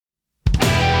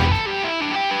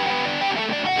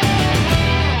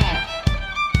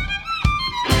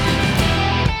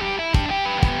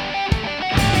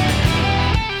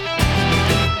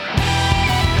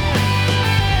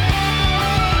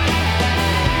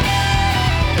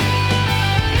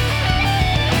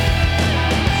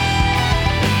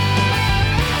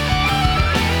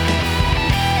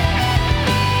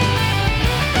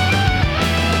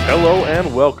Hello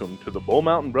and welcome to the Bull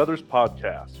Mountain Brothers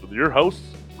podcast with your hosts,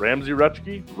 Ramsey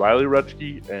Rutschke, Riley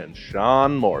Rutschke, and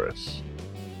Sean Morris.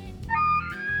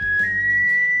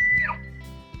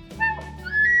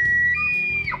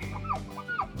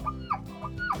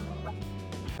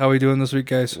 How are we doing this week,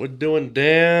 guys? We're doing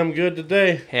damn good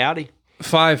today. Howdy.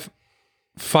 Five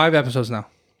episodes now.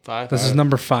 This is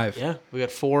number 5. Yeah, we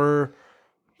got four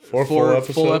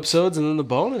full episodes and then the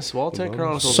bonus, Walltech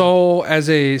Chronicles. So, as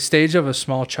a stage of a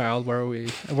small child, where are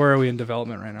we in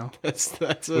development right now?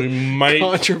 That's a We might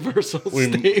controversial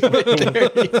statement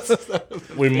there.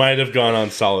 we might have gone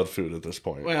on solid food at this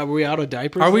point. Wait, are we out of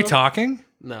diapers? Are we though? talking?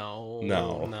 No.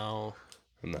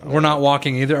 We're not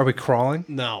walking either. Are we crawling?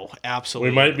 No,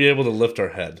 absolutely. We might be able to lift our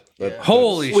head.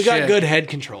 Holy shit. We got good head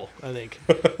control, I think.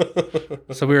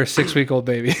 So we were a 6-week-old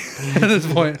baby at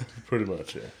this point. Pretty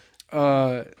much, yeah.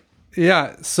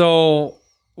 Yeah, so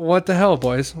what the hell,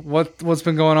 boys? What's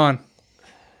been going on?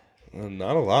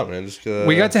 Not a lot, man. Just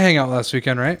We got to hang out last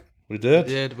weekend, right? We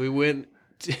did. We went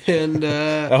and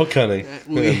Elk hunting.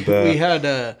 we had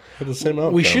had the same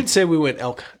outcome. we should say we went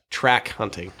elk track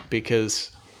hunting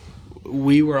because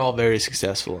we were all very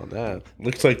successful on that.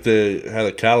 Looks like they had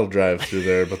a cattle drive through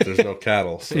there, but there's no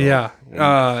cattle. So Yeah.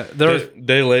 There was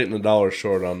day late and $1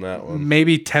 short on that one.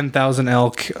 maybe 10,000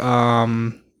 elk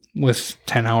with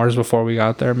 10 hours before we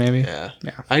got there, maybe. Yeah.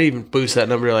 Yeah. I'd even boost that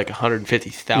number to like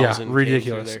 150,000. Yeah,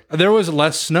 ridiculous. There was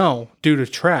less snow due to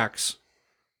tracks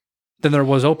than there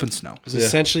was open snow. It's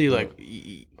essentially like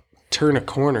you turn a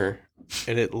corner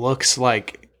and it looks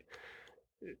like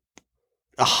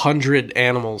 100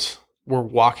 animals were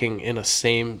walking in a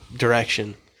same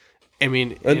direction. I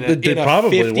mean, they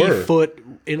probably were.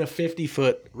 In a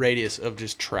 50-foot radius of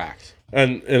just tracks.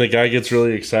 And a guy gets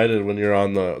really excited when you're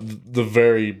on the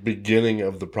very beginning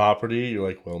of the property. You're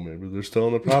like, well, maybe they're still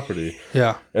on the property.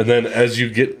 Yeah. And then as you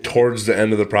get towards the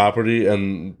end of the property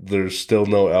and there's still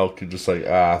no elk, you're just like,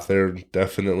 they're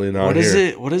definitely not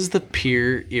here. What is the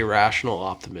pure irrational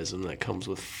optimism that comes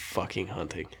with fucking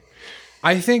hunting?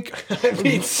 I think, I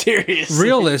mean, seriously.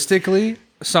 realistically,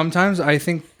 sometimes I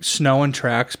think snow and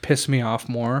tracks piss me off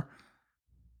more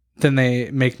than they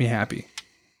make me happy.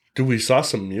 Dude, we saw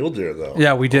some mule deer, though.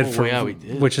 Yeah, we did. We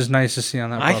did. Which is nice to see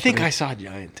on that property. I think I saw a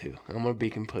giant too. I'm going to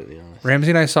be completely honest. Ramsey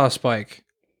and I saw a spike.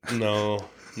 No,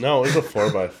 it was a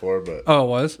 4x4, but... Oh, it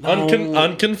was?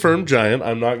 Unconfirmed giant.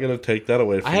 I'm not going to take that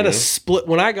away from you. I had a split...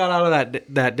 When I got out of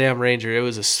that damn Ranger, it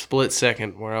was a split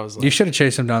second where I was like... You should have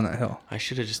chased him down that hill. I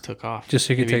should have just took off. Just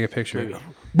so you could take a picture.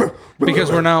 Maybe. Because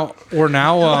we're now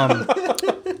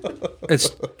it's,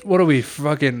 what are we,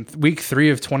 fucking week 3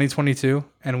 of 2022,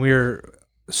 and we're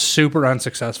super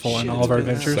unsuccessful in all of our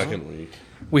adventures. Second week.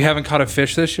 We haven't caught a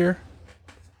fish this year.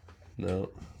 No.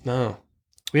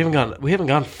 We haven't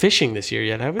gone fishing this year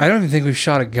yet, have we? I don't even think we've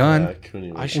shot a gun.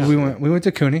 Cooney I was- shot- We went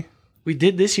to Cooney. We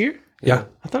did this year? Yeah.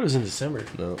 I thought it was in December.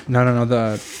 No. No.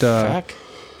 The Fuck.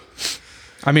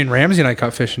 I mean, Ramsey and I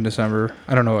caught fish in December.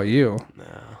 I don't know about you. No.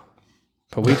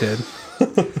 But we did.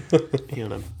 You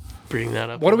want to bring that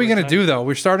up? What are we one going to more do, though?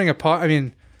 We're starting a pod. I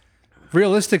mean,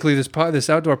 realistically, this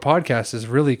outdoor podcast is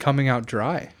really coming out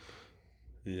dry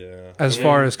Yeah. as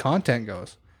far as content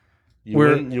goes. You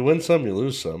win some, you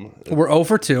lose some. We're 0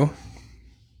 for 2.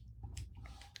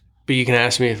 But you can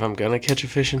ask me if I'm going to catch a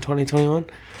fish in 2021.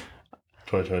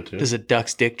 2022. Does a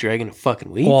duck's dick drag in a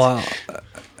fucking weed? Well,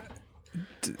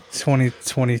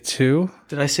 2022.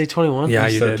 Did I say 21? Yeah,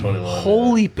 you said did. 21.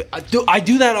 Holy... I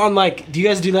do that on like... Do you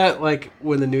guys do that like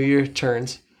when the new year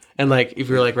turns? And like if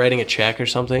you're like writing a check or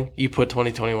something, you put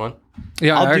 2021?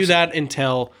 Yeah, I'll do that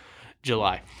until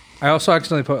July. I also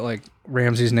accidentally put like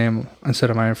Ramsey's name instead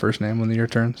of my first name when the year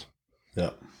turns. Yeah.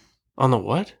 On the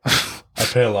what? I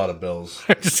pay a lot of bills.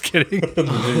 Just kidding. in the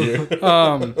new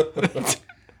year.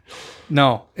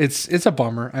 No, it's a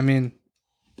bummer. I mean,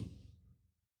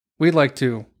 we'd like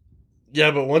to. Yeah,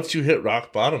 but once you hit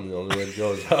rock bottom, the only way to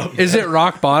go is up. Is it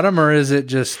rock bottom or is it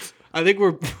just? I think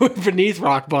we're beneath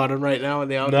rock bottom right now in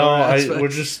the outdoor No, aspect.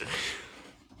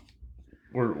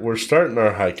 we're starting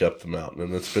our hike up the mountain,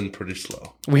 and it's been pretty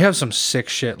slow. We have some sick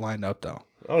shit lined up though.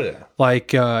 Oh yeah.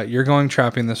 Like you're going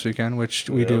trapping this weekend, which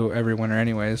we do every winter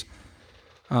anyways.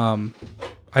 I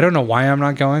don't know why I'm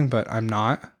not going, but I'm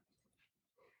not.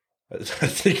 I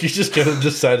think you just kind of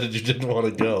decided you didn't want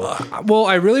to go. Well,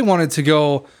 I really wanted to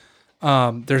go.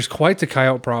 There's quite the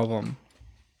coyote problem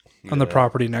on the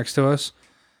property next to us.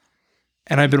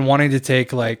 And I've been wanting to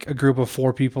take like a group of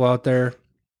 4 people out there.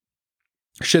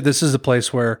 Shit, this is a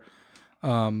place where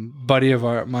buddy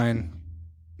of mine,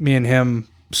 me and him,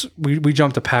 we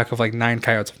jumped a pack of like 9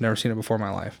 coyotes. I've never seen it before in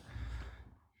my life.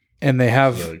 And they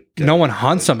have, no one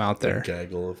hunts them out there. A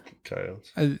gaggle of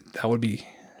coyotes. That would be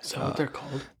Is that what they're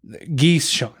called? Geese,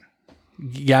 Sean.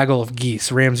 Gaggle of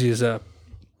geese. Ramsey is a.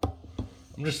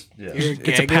 I'm just You're a It's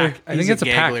a gaggler? pack. I He's think it's a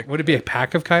gaggler. pack. Would it be a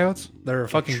pack of coyotes? They're a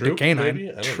fucking troop, canine. maybe?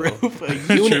 I don't know. Troop,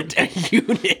 a unit, a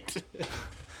unit.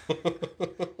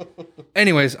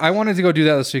 Anyways, I wanted to go do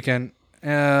that this weekend.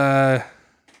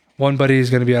 One buddy is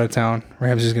going to be out of town.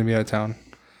 Ramsey's going to be out of town.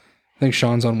 I think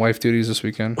Sean's on wife duties this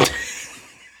weekend.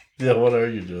 Yeah, what are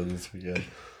you doing this weekend?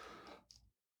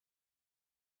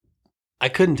 I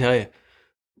couldn't tell you,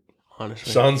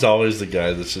 honestly. Sean's always the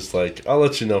guy that's just like, I'll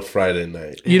let you know Friday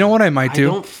night. You know what I might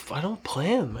do? I don't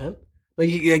plan, man. Like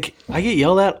I get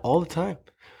yelled at all the time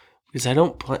because I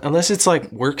don't plan unless it's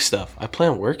like work stuff. I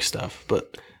plan work stuff,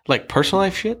 but like personal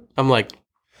life shit, I'm like,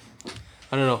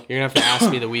 I don't know. You're gonna have to ask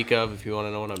me the week of if you want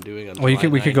to know what I'm doing. On Well, we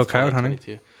could go 9th, coyote hunting.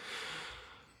 2022.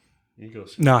 You go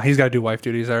see. No, he's got to do wife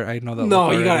duties. I know that. No,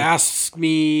 look you already. gotta ask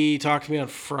me. Talk to me on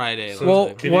Friday. So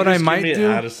Well, can what you I just might give me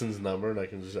do- Addison's number and I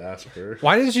can just ask her.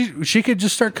 Why did she could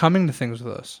just start coming to things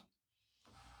with us.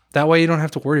 That way you don't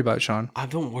have to worry about it, Sean. I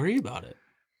don't worry about it.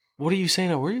 What are you saying?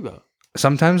 I worry about?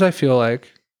 Sometimes I feel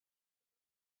like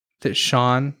that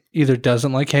Sean either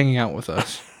doesn't like hanging out with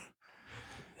us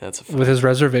That's a with his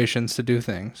reservations to do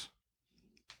things,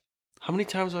 How many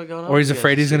times have I gone out? or he's with you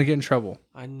afraid guys? he's going to get in trouble.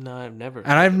 I've never.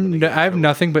 And I have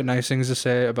nothing but nice things to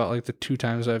say about like the 2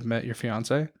 times I've met your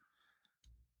fiance.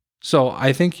 So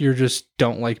I think you just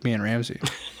don't like me and Ramsey.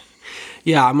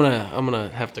 Yeah, I'm gonna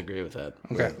have to agree with that.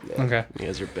 Okay. Yeah. Okay. You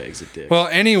guys are bags of dicks. Well,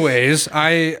 anyways,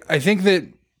 I think that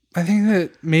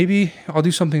maybe I'll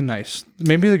do something nice.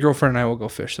 Maybe the girlfriend and I will go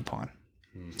fish the pond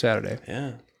Saturday.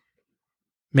 yeah.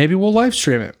 Maybe we'll live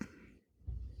stream it.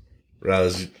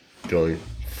 Raz going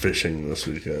fishing this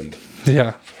weekend.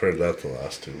 Yeah. I've heard that the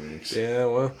last 2 weeks. Yeah.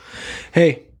 Well,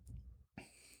 hey,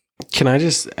 can I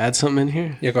just add something in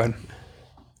here? Yeah, go ahead.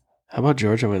 How about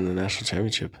Georgia winning the national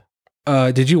championship?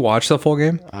 Did you watch the full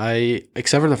game?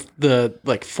 Except for the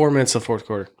like 4 minutes of the fourth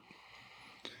quarter.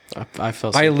 I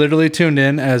felt. I literally tuned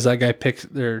in as that guy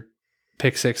picked their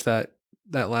pick six that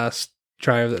last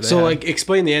drive that they so had. like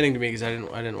explain the ending to me because I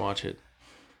didn't watch it.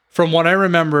 From what I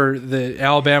remember, the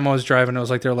Alabama was driving. It was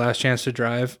like their last chance to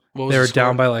drive. What was They the were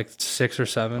down score? by like 6 or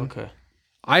 7. Okay.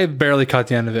 I barely caught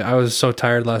the end of it. I was so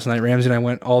tired last night. Ramsey and I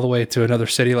went all the way to another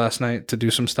city last night to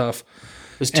do some stuff.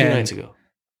 It was 2 And- nights ago.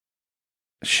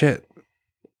 Shit.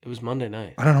 It was Monday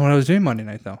night. I don't know what I was doing Monday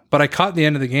night though. But I caught the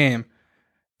end of the game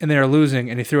and they were losing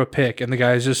and he threw a pick and the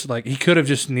guy's just like, he could have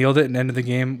just kneeled it and ended the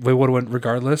game. We would have went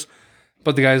regardless.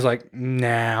 But the guy's like,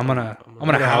 nah, I'm gonna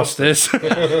house this. Dude,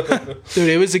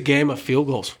 it was a game of field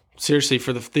goals. Seriously,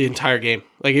 for the entire game.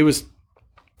 Like it was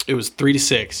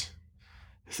 3-6,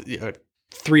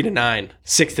 3-9,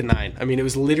 6-9. I mean, it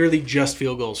was literally just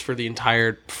field goals for the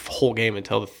entire whole game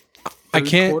until the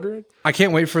third quarter. I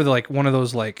can't wait for one of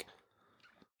those like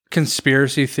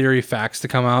conspiracy theory facts to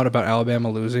come out about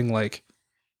Alabama losing. Like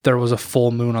there was a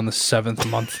full moon on the 7th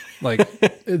month, like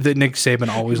that Nick Saban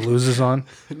always loses on.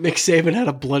 Nick Saban had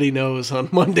a bloody nose on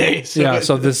Monday. So Yeah,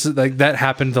 so this is like that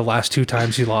happened the last 2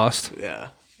 times he lost. yeah.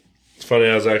 It's funny,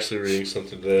 I was actually reading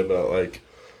something today about like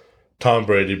Tom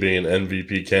Brady being an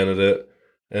MVP candidate,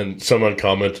 and someone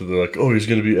commented, they're like, oh, he's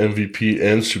going to be MVP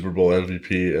and Super Bowl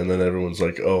MVP, and then everyone's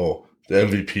like, oh, the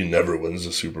MVP never wins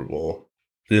the Super Bowl.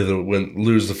 They either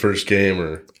lose the first game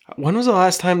or... When was the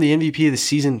last time the MVP of the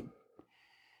season?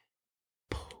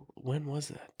 When was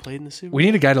that? Played in the Super Bowl? We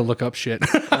need a guy to look up shit.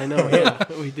 I know, yeah,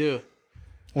 we do.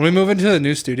 When we move into the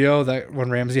new studio, that when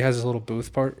Ramsey has his little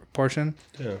booth portion,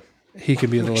 Yeah. he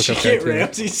can be the look up guy Get too.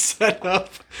 Ramsey set up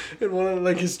in one of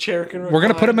like his chair can We're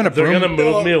gonna put him in a They're broom. going to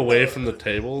move me away from the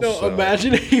table. No, so.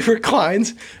 imagine he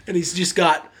reclines and he's just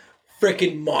got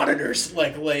freaking monitors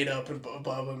like laid up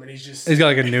above him, and he's just He's got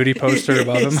like a nudie poster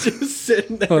above him. He's just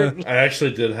sitting there. I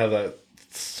actually did have that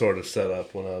sort of set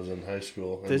up when I was in high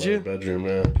school. Did in my you? bedroom,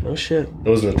 yeah. Oh shit! It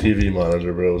wasn't a TV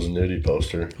monitor, but it was a nudie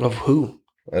poster. Of who?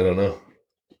 I don't know.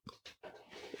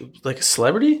 Like a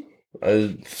celebrity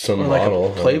Some or like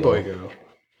model. a Playboy I don't know.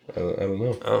 girl? I don't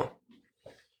know. Oh,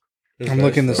 It was I'm nice,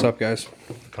 looking this though. up, guys.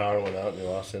 Power went out and you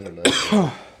lost internet.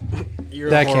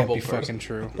 you're That a can't horrible be person. fucking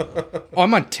true. Oh,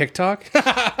 I'm on TikTok.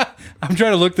 I'm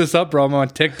trying to look this up, bro. I'm on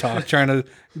TikTok trying to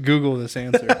Google this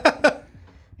answer.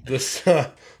 This the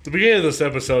beginning of this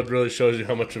episode really shows you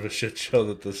how much of a shit show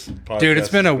that this podcast Dude, it's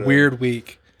been a has weird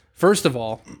week. First of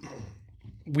all,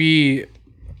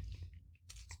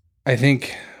 I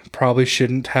think probably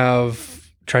shouldn't have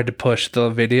tried to push the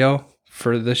video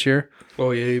for this year.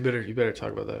 Oh yeah, you better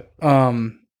talk about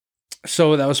that.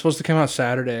 So that was supposed to come out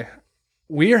Saturday.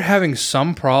 We are having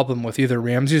some problem with either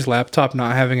Ramsey's laptop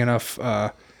not having enough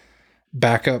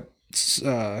backup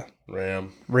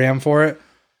RAM. RAM for it,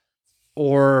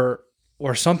 or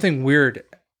something weird.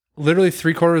 Literally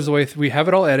 3/4 of the way, we have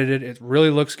it all edited. It really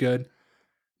looks good.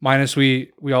 Minus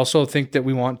we also think that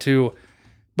we want to,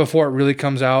 before it really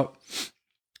comes out,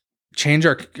 change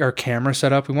our camera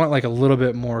setup. We want like a little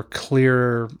bit more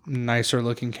clear, nicer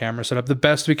looking camera setup. The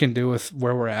best we can do with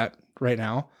where we're at right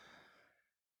now.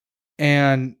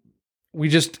 And we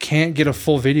just can't get a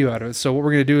full video out of it. So what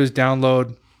we're going to do is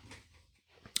download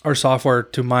our software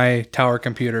to my tower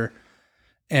computer.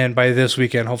 And by this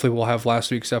weekend, hopefully we'll have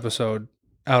last week's episode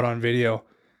out on video,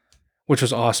 which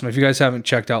was awesome. If you guys haven't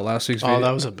checked out last week's video,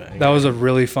 that was a bang. That was a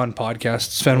really fun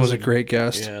podcast. Sven was a great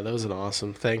guest. Yeah, that was an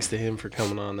awesome. Thanks to him for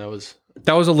coming on. That was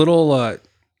a little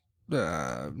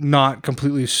not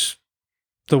completely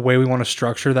the way we want to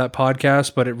structure that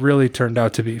podcast, but it really turned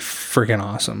out to be freaking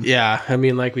awesome. Yeah, I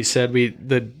mean, like we said,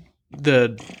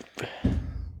 the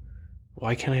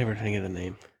why can't I ever think of the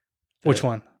name? Which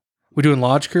one? We doing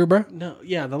Lodge Crew, bro? No,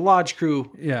 yeah, the Lodge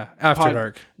Crew. Yeah, After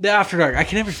Dark. The After Dark. I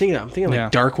can never think of that. I'm thinking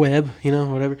like Dark Web,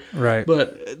 whatever. Right.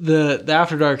 But the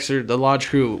After Darks or the Lodge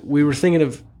Crew, we were thinking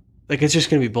of like it's just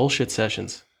going to be bullshit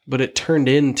sessions, but it turned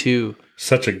into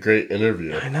such a great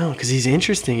interview. I know, because he's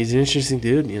interesting. He's an interesting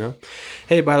dude,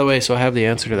 Hey, by the way, so I have the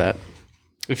answer to that.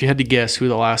 If you had to guess who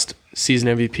the last season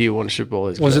MVP who won a Super Bowl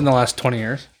is, was it in the last 20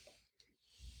 years?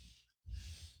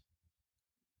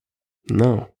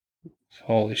 No.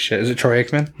 Holy shit! Is it Troy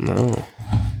Aikman? No.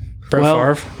 Brett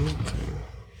Favre?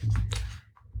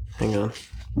 Hang on.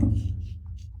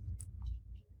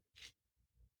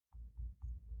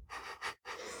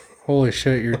 Holy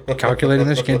shit! You're calculating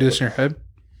this? You can't do this in your head.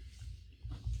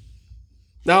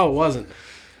 No, it wasn't.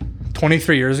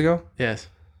 23 years ago? Yes.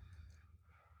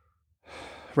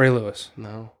 Ray Lewis.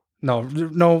 No.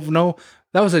 No.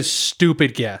 That was a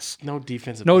stupid guess. No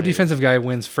defensive. No player. defensive guy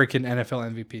wins freaking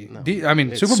NFL MVP. No. I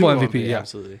mean, Super Bowl MVP. Yeah,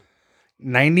 absolutely.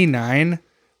 99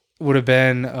 would have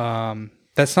been.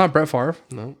 That's not Brett Favre.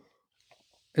 No.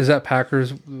 Is that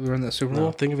Packers were in the Super Bowl?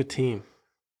 No. Think of a team.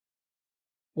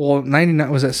 Well, 99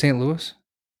 was that St. Louis,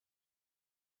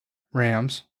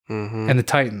 Rams, Mm-hmm. and the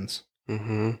Titans,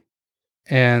 Mm-hmm.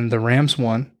 and the Rams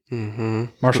won. Mm-hmm.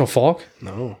 Marshall Faulk,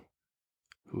 No.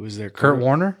 Who was there? Kurt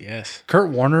Warner. Yes. Kurt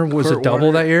Warner was Kurt a double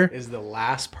Warner that year. Is the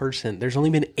last person. There's only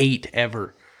been 8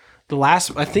 ever. The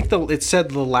last, I think it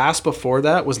said the last before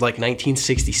that was like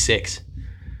 1966.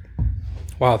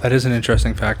 Wow, that is an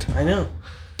interesting fact. I know.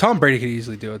 Tom Brady could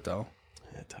easily do it though.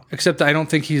 Except I don't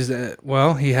think he's he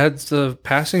had the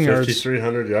passing yards.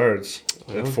 5,300 yards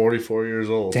at 44 years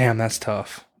old. Damn, that's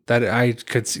tough. That I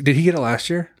could see. Did he get it last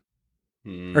year?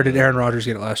 Or did Aaron Rodgers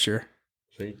get it last year?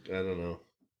 I don't know.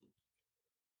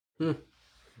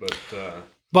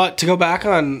 But to go back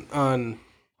on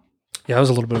Yeah, that was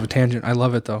a little bit of a tangent. I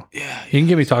love it though. yeah, You can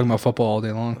get me talking about football all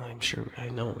day long. I'm sure I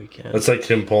know we can. That's like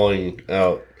him pulling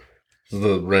out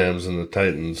the Rams and the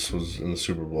Titans was in the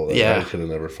Super Bowl. That Yeah. guy could have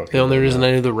never fucking The only done reason that.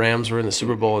 I knew the Rams were in the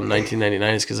Super Bowl in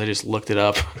 1999 is because I just looked it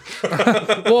up.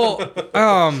 Well,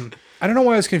 I don't know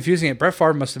why I was confusing it. Brett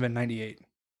Favre must have been 98.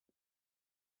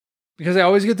 Because I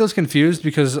always get those confused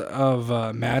because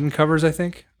of Madden covers, I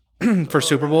think, for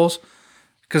Super Bowls.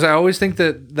 Because I always think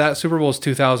that Super Bowl is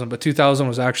 2000, but 2000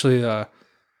 was actually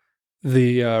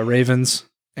the Ravens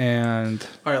and...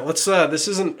 All right, let's. This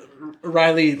isn't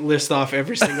Riley list off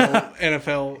every single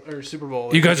NFL or Super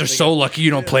Bowl. You guys are so lucky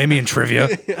you don't play me in trivia.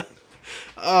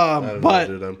 I don't know, but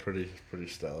dude, I'm pretty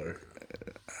stellar.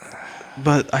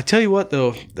 But I tell you what,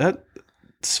 though, that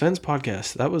Sven's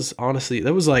podcast, that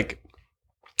was like,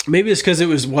 maybe it's because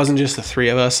it wasn't just the 3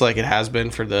 of us like it has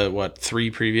been for the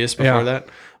 3 previous before that,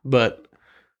 but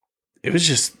it was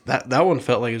just that one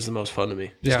felt like it was the most fun to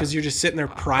me. Just because you're just sitting there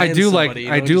prying. I do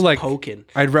like poking.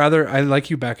 I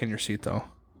like you back in your seat though.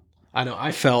 I know.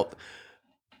 I felt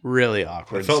really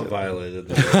awkward. I felt violated.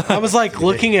 There. I was like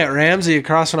looking at Ramsey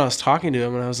across when I was talking to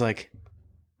him, and I was like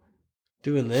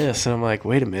doing this, and I'm like,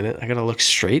 wait a minute, I gotta look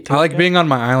straight. To I like being on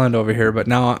my island over here, but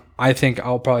now I think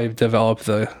I'll probably develop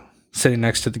the sitting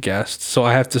next to the guest, so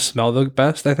I have to smell the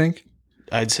best. I think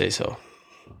I'd say so.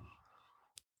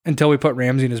 Until we put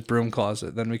Ramsey in his broom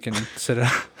closet, then we can sit it.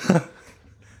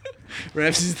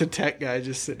 Ramsey's the tech guy,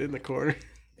 just sitting in the corner.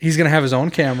 He's gonna have his own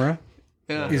camera.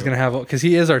 Yeah. He's gonna have because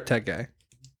he is our tech guy.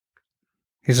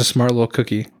 He's a smart little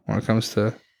cookie when it comes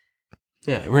to.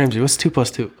 Yeah, Ramsey. What's 2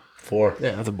 + 2? 4.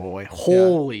 Yeah, that's a boy.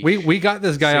 Holy. We got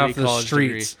this guy off the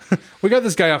streets. We got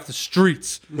this guy off the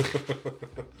streets.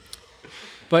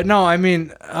 But no, I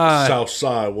mean, South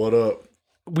Side, what up?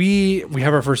 we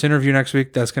have our first interview next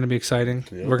week. That's going to be exciting.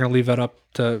 Yep. We're going to leave that up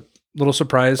to little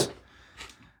surprise.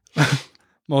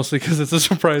 Mostly because it's a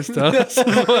surprise to us.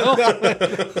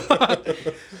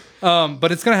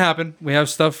 But it's going to happen. We have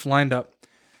stuff lined up.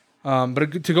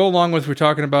 But to go along with what we're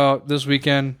talking about this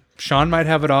weekend, Sean might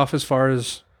have it off as far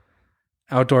as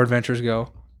outdoor adventures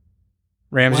go.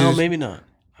 Ramsey. Well, maybe not.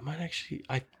 I might actually.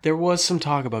 There was some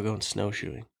talk about going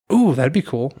snowshoeing. Ooh, that'd be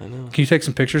cool. I know. Can you take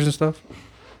some pictures and stuff?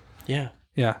 Yeah.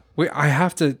 Yeah. I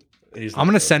have to. He's I'm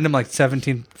gonna send him like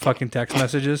 17 fucking text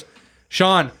messages.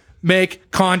 Sean,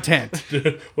 make content.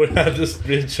 Dude, me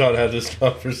and Sean had this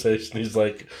conversation. He's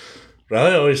like,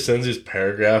 Riley always sends these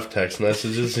paragraph text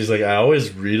messages. He's like, I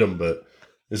always read them, but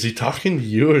is he talking to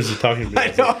you or is he talking to me?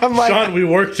 I know, I'm like- Sean, we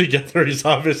work together. He's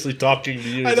obviously talking to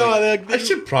you. I He's know, like, like- I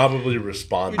should probably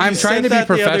respond. I'm You trying sent to be that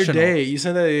the other professional. day. You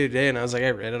sent that the other day, and I was like,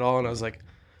 I read it all, and I was like,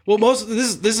 well,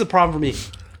 this is the problem for me.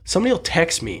 Somebody will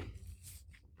text me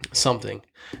something,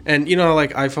 and you know,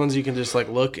 like iPhones, you can just like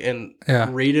look and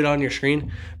read it on your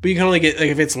screen, but you can only get like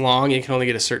if it's long, you can only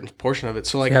get a certain portion of it.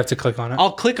 So like, You have to click on it.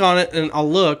 I'll click on it and I'll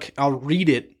look, I'll read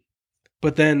it,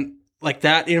 but then like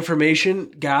that information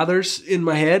gathers in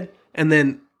my head, and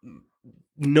then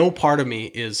no part of me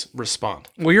is respond.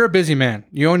 Well, you're a busy man.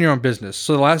 You own your own business.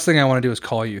 So the last thing I want to do is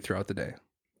call you throughout the day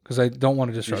because I don't want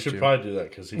to You disrupt should you. probably do that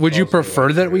because Would you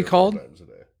prefer that we called?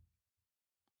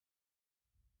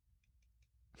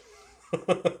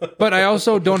 But I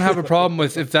also don't have a problem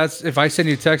with if I send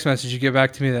you a text message, you get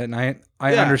back to me that night.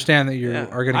 I Yeah. understand that you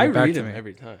are going to get back read to them me.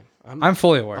 every time. I'm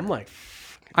fully aware. I'm like,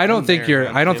 I don't I'm think there, you're.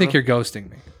 man, I don't you think know? you're ghosting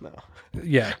me. no.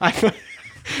 Yeah.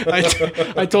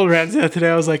 I told Ramsey that today.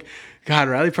 I was like, God,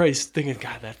 Riley probably thinking,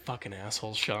 God, that fucking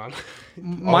asshole, Sean.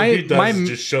 All he does is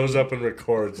just shows up and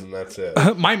records, and that's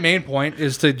it. My main point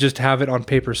is to just have it on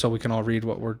paper so we can all read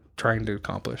what we're trying to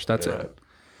accomplish. That's it.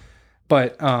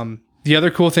 But the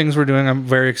other cool things we're doing, I'm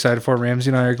very excited for. Ramsey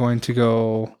and I are going to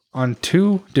go on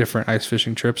 2 different ice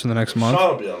fishing trips in the next month.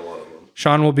 Sean will be on one of them.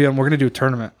 Sean will be on. We're going to do a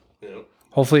tournament. Yep.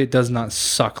 Hopefully, it does not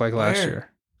suck like last Where? year.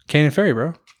 Canyon Ferry,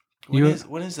 bro. When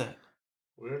is that?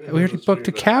 We already booked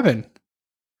a cabin.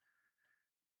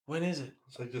 When is it?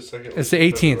 It's like the second. It's the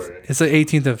week of 18th. February. It's the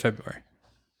 18th of February.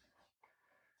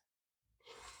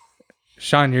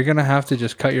 Sean, you're gonna have to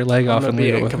just cut your leg off I'm and gonna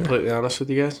leave it be with her. completely honest with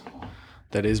you guys.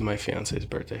 That is my fiance's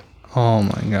birthday. Oh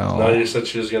my god. No, you said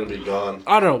she was going to be gone.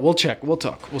 I don't know. We'll check. We'll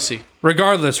talk. We'll see.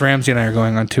 Regardless, Ramsey and I are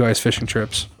going on 2 ice fishing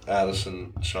trips.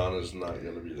 Addison, Sean is not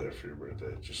going to be there for your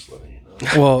birthday. Just letting you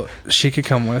know. Well, she could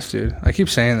come with, dude. I keep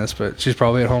saying this, but she's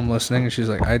probably at home listening, and she's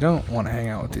like, I don't want to hang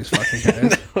out with these fucking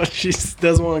guys. She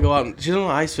doesn't want to go out. She doesn't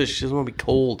want to ice fish. She doesn't want to be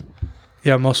cold.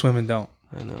 Yeah, most women don't.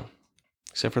 I know.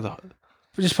 Except for the.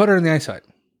 But just put her in the ice side.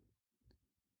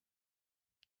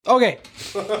 Okay.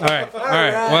 All right.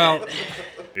 Well,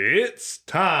 It's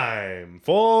time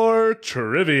for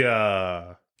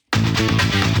trivia.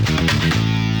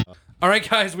 all right,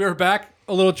 guys, we are back.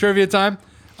 A little trivia time.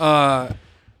 How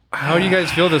do you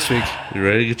guys feel this week? You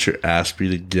ready to get your ass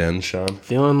beat again, Sean?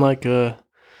 Feeling like the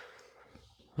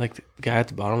guy at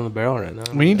the bottom of the barrel right now.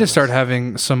 We need to start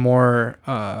having some more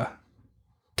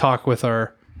talk with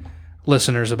our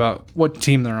listeners about what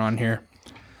team they're on here.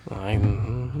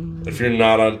 If you're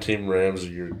not on Team Ramsey,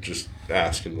 you're just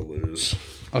asking to lose.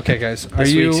 Okay, guys, are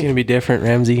This week's you? gonna be different,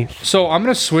 Ramsey. So I'm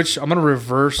gonna switch. I'm gonna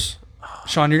reverse.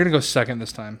 Sean, you're gonna go second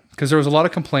this time because there was a lot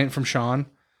of complaint from Sean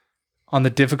on the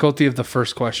difficulty of the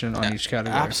first question on each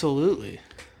category. Absolutely.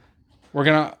 We're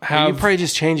gonna You have probably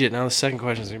just change it. Now the second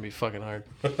question is gonna be fucking hard.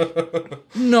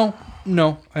 no,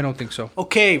 I don't think so.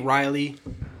 Okay, Riley.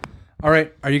 All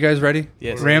right, are you guys ready?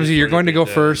 Yes. Ramsey, you're going to go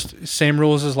Yeah. first. Same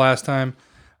rules as last time.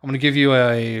 I'm going to give you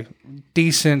a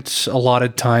decent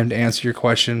allotted time to answer your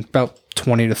question, about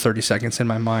 20 to 30 seconds in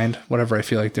my mind, whatever I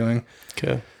feel like doing.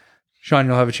 Okay. Sean,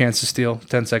 you'll have a chance to steal,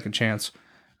 10-second chance.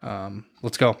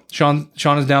 Let's go. Sean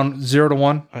is down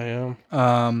 0-1. I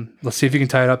am. Let's see if you can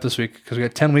tie it up this week because we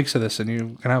got 10 weeks of this and you're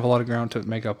going to have a lot of ground to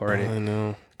make up already. I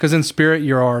know. Because in spirit,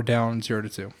 you are down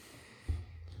 0-2.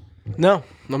 No,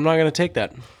 I'm not gonna take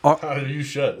that. You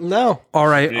should. No. All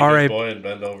right, Be a all good right. boy and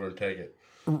bend over and take it.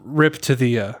 Rip to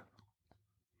the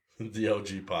The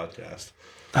OG podcast.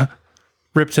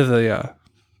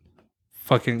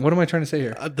 fucking. What am I trying to say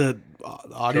here? The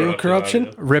audio Corrupted corruption.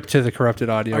 audio. Rip to the corrupted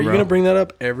audio. Are you bro. gonna bring that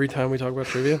up every time we talk about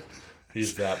trivia?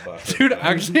 He's that bucket. Dude,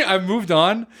 actually, I moved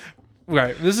on.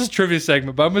 Right, this is trivia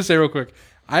segment, but I'm gonna say real quick.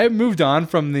 I have moved on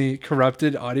from the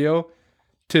corrupted audio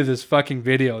to this fucking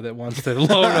video that wants to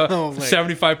load Oh, my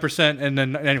 75%. And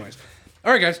then, anyways,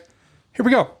 all right, guys, here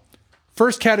we go.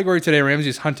 First category today, Ramsey,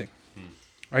 is hunting.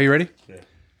 Are you ready? Yeah.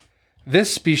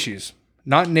 This species,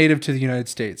 not native to the United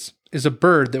States, is a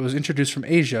bird that was introduced from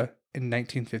Asia in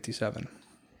 1957.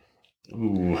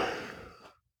 Ooh.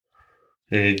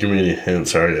 You ain't give me any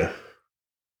hints, are you?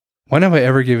 When have I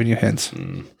ever given you hints?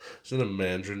 Is it a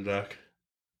mandarin duck?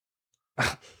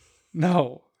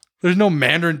 No. There's no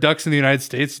mandarin ducks in the United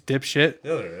States, dipshit.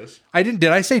 Yeah, there is. Did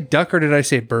I say duck or did I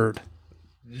say bird?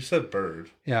 You said bird.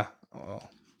 Yeah. Oh.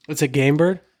 It's a game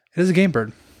bird. It is a game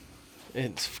bird.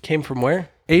 It came from where?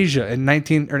 Asia in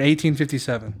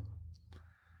 1857.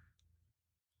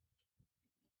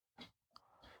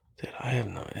 Dude, I have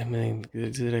no. I mean,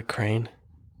 is it a crane?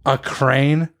 A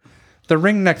crane? The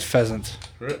ring-necked pheasant.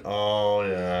 Oh,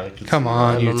 yeah. Come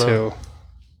on, I you don't know. two.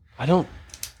 I don't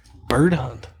bird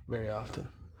hunt very often.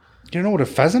 You know what a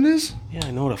pheasant is? Yeah,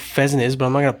 I know what a pheasant is, but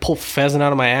I'm not gonna pull pheasant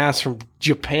out of my ass from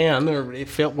Japan or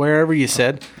wherever you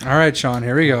said. All right, Sean,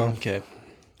 here we go. Okay.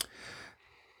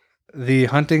 The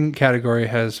hunting category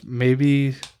has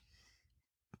maybe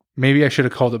I should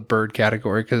have called it bird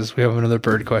category because we have another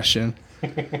bird question.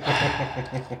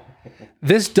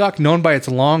 This duck, known by its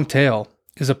long tail,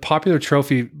 is a popular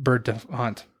trophy bird to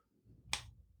hunt.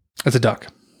 It's a duck.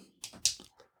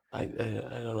 I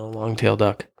don't know. Long-tailed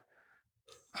duck.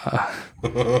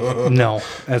 No,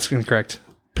 that's incorrect.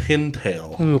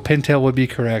 Pintail. Ooh, pintail would be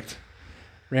correct.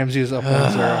 Ramsey is up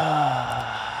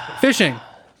 1-0. Fishing.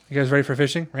 You guys ready for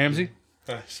fishing? Ramsey?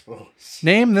 I suppose.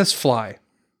 Name this fly.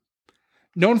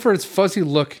 Known for its fuzzy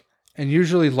look and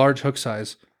usually large hook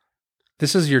size,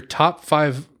 this is your top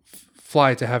 5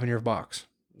 fly to have in your box.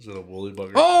 Is it a woolly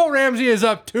bugger? Oh, Ramsey is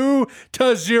up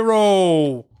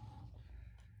 2-0.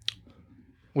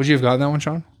 Would you have gotten that one,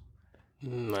 Sean?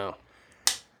 No.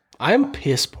 I'm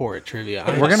piss poor at trivia.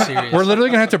 I'm We're serious. literally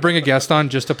gonna have to bring a guest on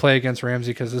just to play against Ramsey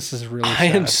because this is really I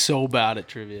am sad. so bad at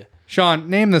trivia. Sean,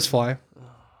 name this fly.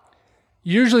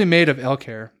 Usually made of elk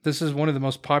hair. This is one of the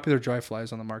most popular dry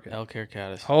flies on the market. Elk hair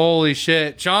caddis. Holy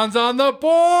shit. Sean's on the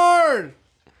board.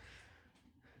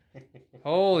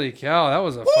 Holy cow. That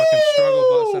was a fucking struggle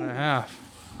bus and a half.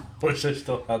 Wish I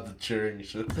still had the cheering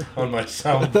shit on my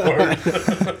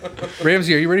soundboard.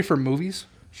 Ramsey, are you ready for movies?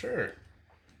 Sure.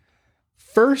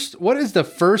 First, what is the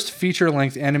first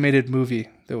feature-length animated movie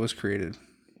that was created?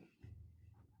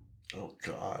 Oh,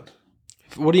 God.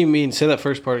 What do you mean? Say that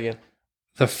first part again.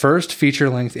 The first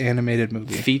feature-length animated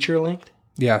movie. Feature length?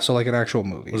 Yeah, so like an actual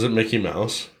movie. Was it Mickey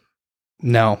Mouse?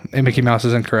 No, and Mickey Mouse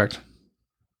is incorrect.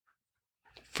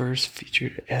 First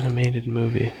featured animated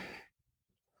movie.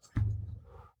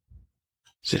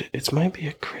 It might be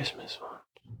a Christmas one.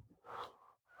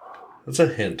 That's a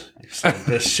hint. You son of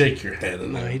a bitch, shake your head.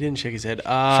 No, he didn't shake his head.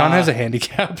 Sean has a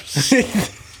handicap.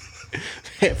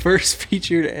 First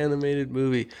featured animated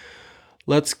movie.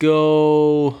 Let's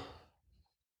go.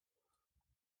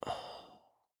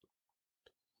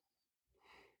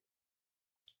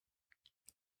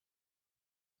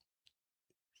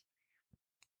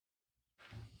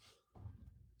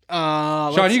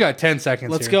 Sean, you got 10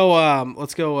 seconds. Let's here. go.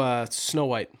 Let's go. Snow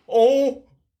White. Oh!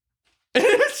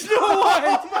 It's Snow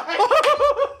White.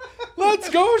 Let's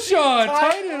go, Sean.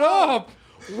 Tighten it up.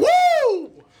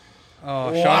 Woo!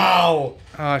 Oh, Wow!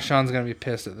 Sean's gonna be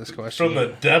pissed at this question. From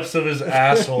the depths of his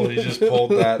asshole, he just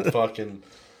pulled that fucking...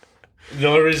 The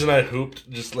only reason I hooped,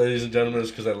 just ladies and gentlemen,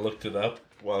 is because I looked it up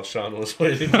while Sean was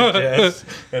waiting to guess.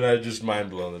 And I just mind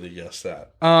blown that he guessed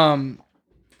that.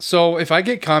 So if I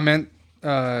get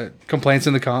complaints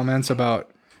in the comments about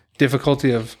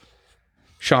difficulty of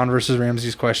Sean versus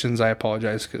Ramsey's questions, I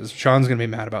apologize because Sean's gonna be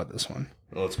mad about this one.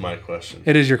 Well, it's my question.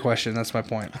 It is your question. That's my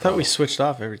point. I thought we switched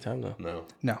off every time though. No.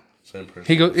 No, Same person.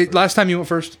 he goes. Last time you went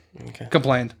first, Okay.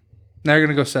 complained. Now you're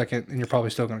gonna go second, and you're probably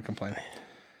still gonna complain.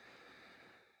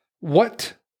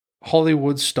 What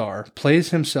Hollywood star plays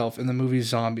himself in the movie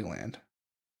Zombieland?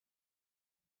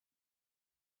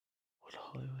 What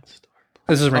Hollywood star?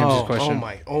 This is Ramsey's question.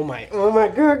 Oh my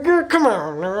god, come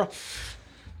on now.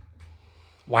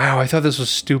 Wow, I thought this was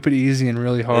stupid easy and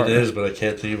really hard. It is, but I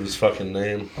can't think of his fucking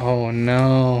name. Oh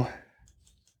no.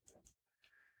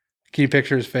 Can you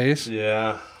picture his face?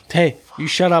 Yeah. Hey, you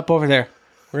shut up over there.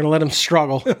 We're gonna let him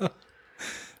struggle.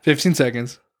 15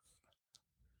 seconds.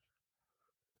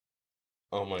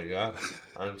 Oh my god.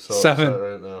 I'm so 7. upset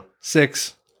right now.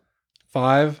 6,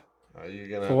 5, Are you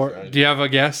gonna 4. Do you have a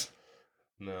guess?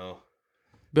 No.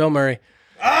 Bill Murray.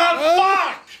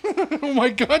 Ah, Oh my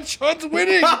god, Sean's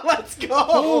winning. Let's go.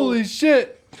 Holy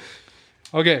shit.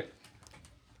 Okay.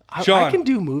 Sean. I can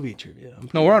do movie trivia.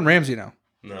 No, we're on Ramsey now.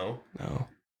 fuck! No. No,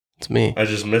 it's me. I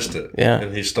just missed it. Yeah.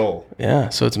 And he stole. Yeah,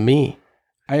 so it's me.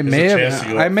 I may a chance to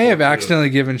have go I up may have 4-2. accidentally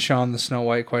given Sean the Snow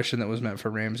White question that was meant for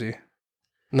Ramsey.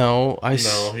 No,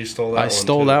 No, he stole that I one.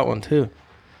 stole too. that one too.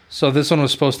 So this one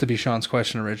was supposed to be Sean's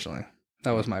question originally.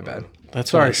 That was my bad.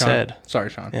 That's Sorry, what I Sean. said. Sorry,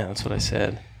 Sean. Yeah, that's what I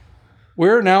said.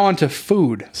 We're now on to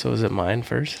food. So is it mine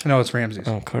first? No, it's Ramsey's.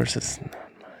 Oh, of course it's not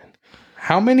mine.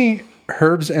 How many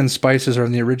herbs and spices are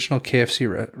in the original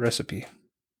KFC recipe?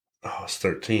 Oh, it's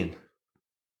 13.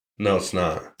 No, it's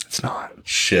not. It's not.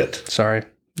 Shit. Sorry.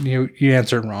 You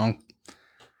answered wrong.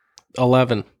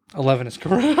 11. 11 is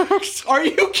correct. Are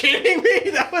you kidding me?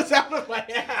 That was out of my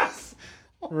ass.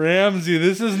 Ramsey,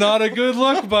 this is not a good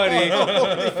look, buddy.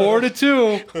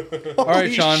 4-2. All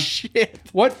right, Sean. Shit.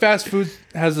 What fast food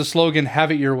has the slogan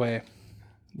 "Have it your way"?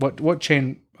 What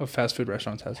chain of fast food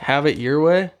restaurants has it? Have it your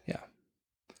way? Yeah.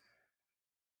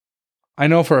 I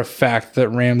know for a fact that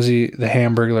Ramsey, the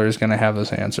Hamburglar, is going to have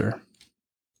this answer.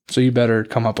 So you better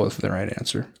come up with the right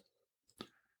answer.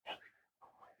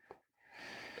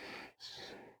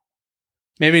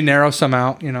 Maybe narrow some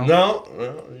out, you know.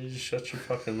 No, you just shut your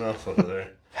fucking mouth over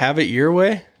there. Have it your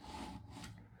way?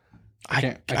 I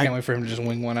can't wait for him to just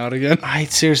wing one out again. I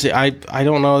seriously, I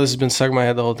don't know. This has been stuck in my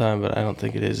head the whole time, but I don't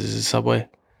think it is. Is it Subway?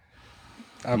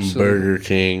 Absolutely. Burger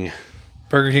King.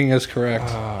 Burger King is correct.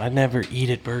 I never eat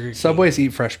at Burger King. Subway's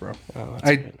eat fresh, bro. Oh, that's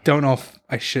I good. don't know if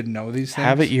I should know these things.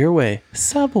 Have it your way.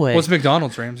 Subway. What's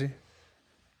McDonald's, Ramsey?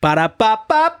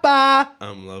 Ba-da-ba-ba-ba.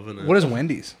 I'm loving it. What is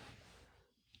Wendy's?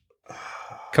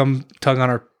 Come tug on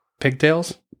our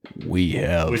pigtails? We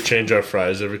have We change our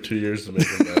fries every 2 years to make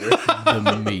them better.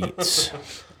 the meats.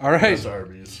 All right. That's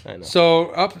Arby's. I know. So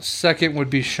up second would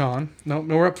be Sean. No,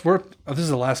 we're up. Oh, this is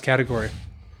the last category.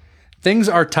 Things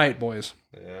are tight, boys.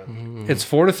 Yeah. It's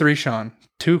 4-3, Sean.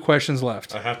 2 questions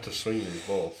left. I have to swing these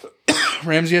both.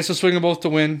 Ramsey has to swing them both to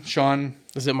win. Sean,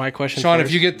 Is it my question Sean, first?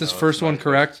 if you get this No, first it's one my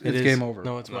correct, It it's is. game over.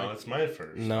 No, it's No, mine. it's my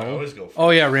first. No. I always go first.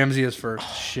 Oh yeah, Ramsey is first.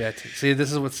 Shit. See,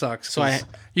 this is what sucks. So I-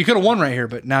 you could have won right here,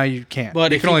 but now you can't.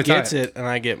 But you if can he only tie gets it and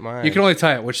I get mine. You can only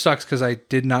tie it, which sucks because I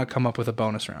did not come up with a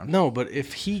bonus round. No, but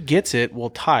if he gets it, we'll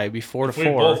tie. Be 4-4. we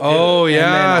both get Oh And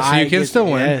yeah, then so you I can get- still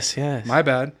win. Yes, yes. My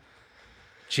bad.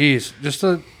 Jeez, just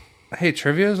a hey,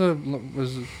 trivia is a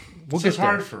was. We'll This is get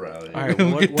there. hard for Riley. All right,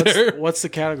 We'll get there. what's the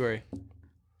category?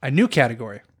 A new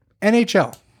category,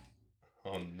 NHL.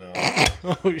 Oh no.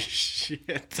 Oh,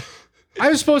 shit. I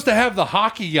was supposed to have the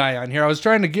hockey guy on here. I was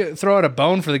trying to throw out a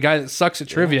bone for the guy that sucks at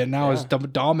trivia and now is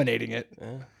dominating it.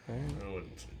 I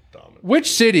wouldn't say dominant. Which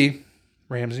city,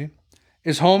 Ramsey,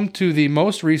 is home to the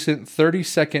most recent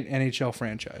 32nd NHL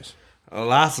franchise?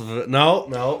 Last of it.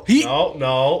 No.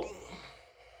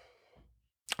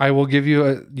 I will give you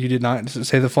a. You did not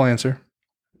say the full answer.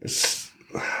 It's,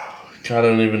 God, I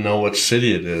don't even know what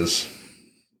city it is.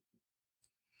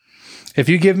 If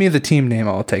you give me the team name,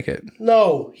 I'll take it.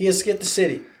 No, he has to get the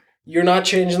city. You're not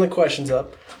changing the questions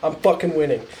up. I'm fucking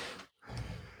winning.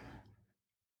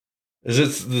 Is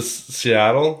it this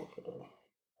Seattle?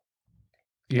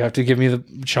 You have to give me the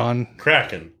Sean.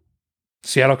 Kraken.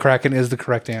 Seattle Kraken is the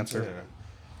correct answer. Yeah.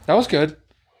 That was good.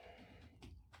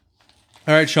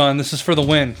 All right, Sean, this is for the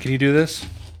win. Can you do this?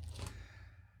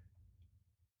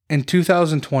 In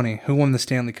 2020, who won the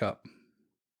Stanley Cup?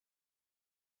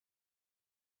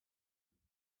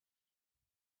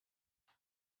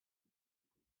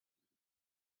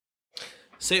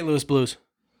 St. Louis Blues.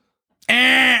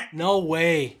 No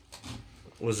way.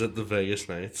 Was it the Vegas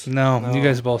Knights? No, you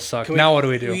guys both suck. Can we- Now what do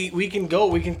we do? We can go.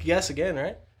 We can guess again,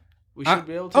 right? We should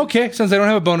be able to. Okay, since they don't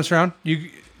have a bonus round,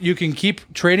 you can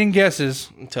keep trading guesses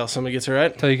Until somebody gets it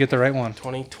right. until you get the right one.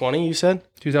 2020, you said?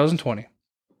 2020.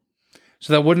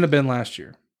 So that wouldn't have been last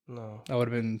year. No. That would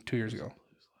have been 2 years ago.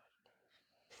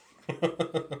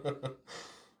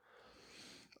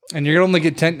 And you're gonna only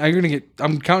get 10. You're gonna get.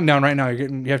 I'm counting down right now.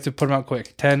 You have to put them out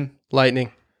quick. 10.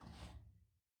 Lightning.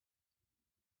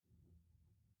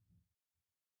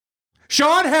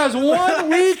 Sean has 1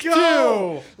 week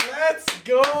to. Let's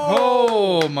go.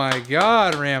 Oh my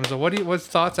God, Ramza. What's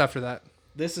thoughts after that?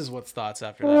 This is what's thoughts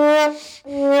after that.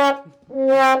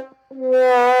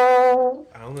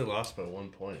 I only lost by 1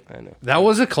 point. I know. That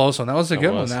was a close one. That was a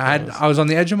good was, one. that was. I was on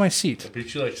the edge of my seat. I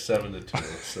beat you like 7-2.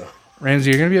 So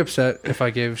Ramsey, you're gonna be upset if I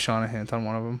gave Sean a hint on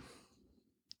one of them.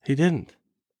 He didn't.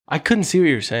 I couldn't see what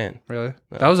you were saying. Really?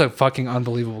 That was a fucking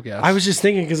unbelievable guess. I was just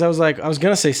thinking because I was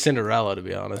gonna say Cinderella to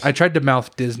be honest. I tried to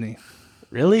mouth Disney.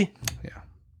 Really?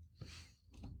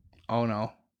 Oh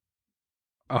no.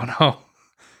 Oh no.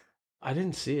 I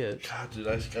didn't see it. God, dude,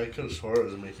 I could have swore it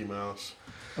was a Mickey Mouse.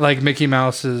 Like Mickey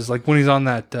Mouse is like when he's on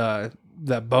that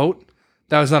that boat.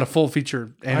 That was not a full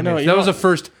feature animation. know, you That know- was the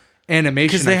first animation.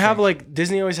 Because they I have think. like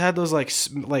Disney always had those like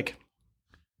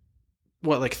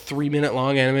 3-minute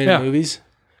long animated Yeah. movies.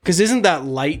 Because isn't that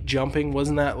light jumping?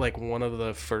 Wasn't that like one of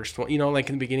the first one? You know, like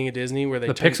in the beginning of Disney where they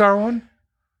the Pixar one.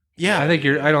 Yeah, I think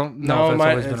you're. I don't know if that's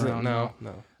always been it's- around. no.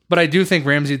 But I do think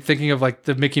Ramsey thinking of like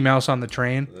the Mickey Mouse on the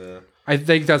train. Yeah. I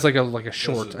think that's like a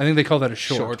short. I think they call that a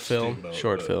short. Short film. Steamboat,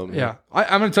 Short but- film. Yeah.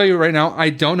 I'm going to tell you right now, I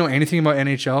don't know anything about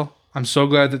NHL. I'm so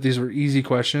glad that these were easy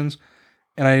questions.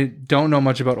 And I don't know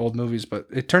much about old movies, but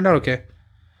it turned out okay.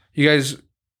 You guys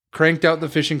cranked out the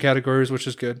fishing categories, which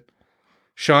is good.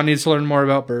 Sean needs to learn more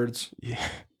about birds. Yeah.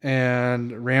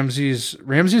 And Ramsey's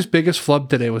biggest flub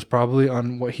today was probably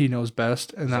on what he knows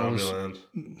best, and that was Zombieland.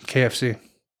 KFC.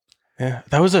 Yeah,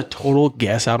 that was a total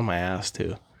guess out of my ass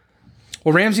too.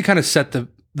 Well, Ramsey kind of set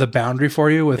the boundary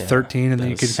for you with 13, and then that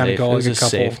you was could kind of safe. go It like was a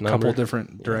safe couple number.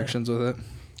 different directions with it.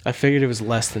 I figured it was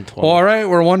less than 20. Well, all right,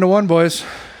 we're 1-1, boys.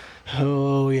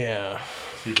 Oh yeah.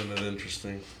 Keeping it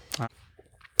interesting.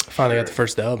 Finally got the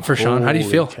first dub. For Sean. How do you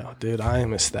Holy feel? cow, dude, I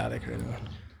am ecstatic right now.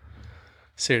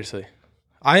 Seriously.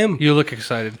 I am You look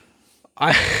excited.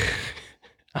 I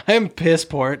am piss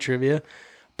poor at trivia,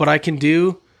 but I can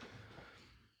do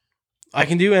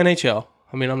NHL.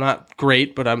 I mean, I'm not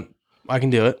great, but I can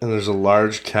do it. And there's a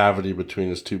large cavity between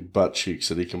his two butt cheeks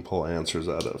that he can pull answers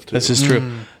out of, too. This is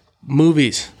true.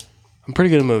 Movies. I'm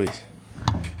pretty good at movies.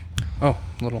 Oh,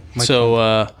 little.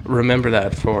 So remember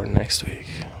that for next week.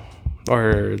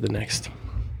 Or the next.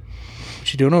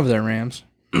 What you doing over there, Rams?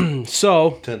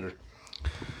 So Tender.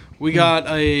 we got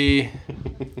a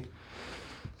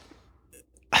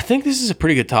I think this is a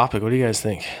pretty good topic. What do you guys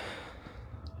think?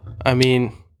 I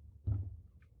mean,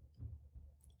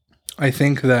 I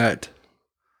think that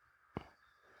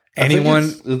anyone,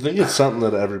 I think it's something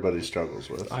that everybody struggles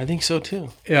with. I think so too.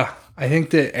 yeah, I think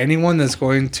that anyone that's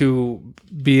going to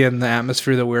be in the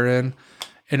atmosphere that we're in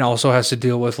and also has to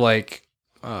deal with like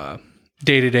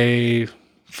day-to-day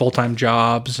full-time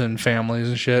jobs and families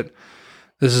and shit,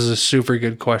 this is a super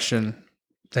good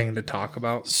thing to talk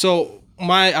about. So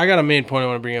I got a main point I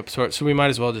want to bring up, so we might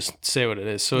as well just say what it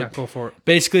is. So Yeah, go for it.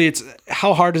 basically, it's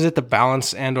how hard is it to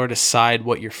balance and or decide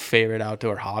what your favorite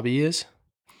outdoor hobby is?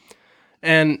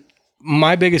 And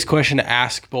my biggest question to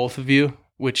ask both of you,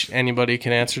 which anybody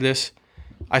can answer this,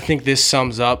 I think this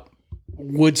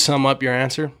would sum up your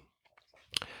answer.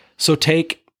 So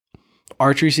take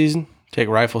archery season, take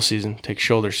rifle season, take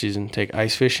shoulder season, take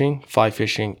ice fishing, fly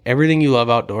fishing, everything you love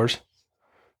outdoors,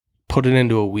 put it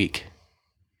into a week.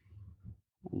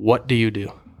 What do you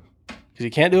do? Because you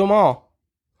can't do them all.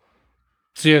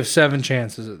 So you have 7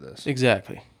 chances at this.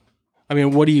 Exactly. I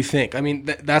mean, what do you think? I mean,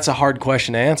 that's a hard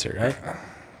question to answer, right?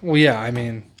 Well, yeah, I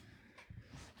mean,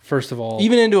 first of all,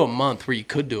 Even into a month where you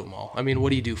could do them all. I mean, what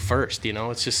do you do first? You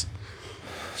know, it's just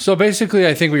so basically,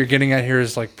 I think what you're getting at here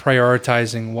is like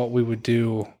prioritizing what we would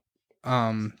do.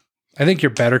 I think your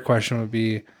better question would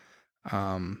be,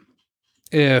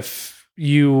 if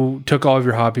you took all of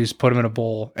your hobbies, put them in a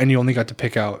bowl, and you only got to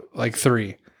pick out like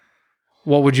 3,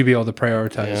 what would you be able to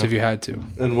prioritize Yeah. if you had to?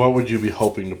 And what would you be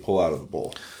hoping to pull out of the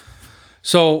bowl?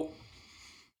 So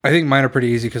I think mine are pretty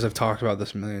easy because I've talked about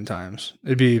this a million times.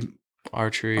 It'd be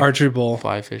archery, archery bowl,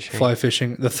 fly fishing. fly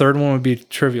fishing. The third one would be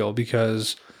trivial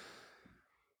because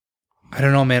I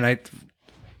don't know, man.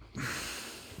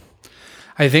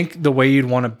 I think the way you'd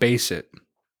want to base it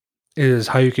is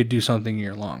how you could do something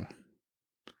year long.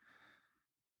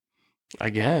 I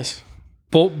guess.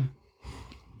 Bolt.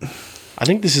 I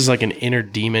think this is like an inner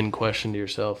demon question to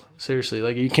yourself. Seriously,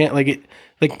 like you can't like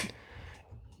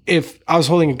if I was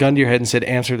holding a gun to your head and said,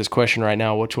 answer this question right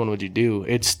now, which one would you do?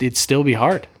 It'd still be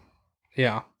hard.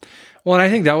 Yeah. Well, and I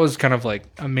think that was kind of like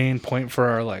a main point for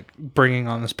our like bringing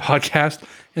on this podcast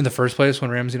in the first place when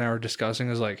Ramsey and I were discussing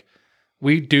is like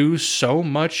we do so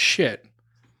much shit.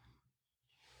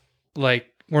 Like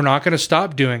we're not going to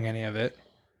stop doing any of it.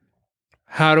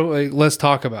 Let's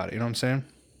talk about it. You know what I'm saying?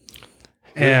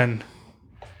 And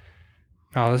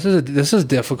this is a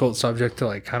difficult subject to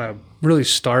like kind of really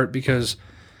start because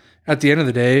at the end of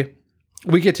the day,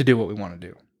 we get to do what we want to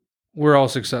do. We're all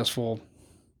successful,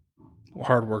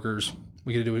 hard workers.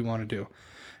 We get to do what we want to do.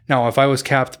 Now, if I was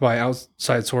capped by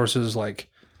outside sources like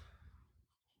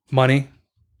money,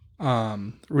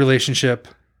 relationship,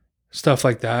 stuff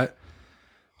like that,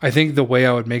 I think the way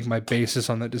I would make my basis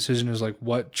on that decision is like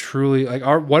what truly like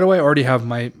what do I already have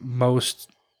my most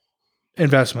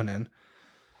investment in?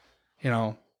 You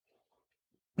know,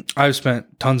 I've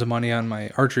spent tons of money on my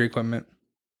archery equipment.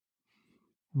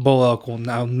 Bull elk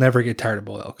I'll never get tired of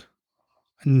bull elk.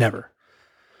 Never.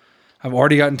 I've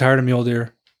already gotten tired of mule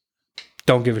deer.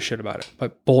 Don't give a shit about it.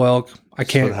 But bull elk, I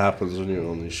That's can't. what happens when you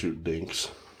only shoot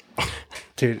dinks.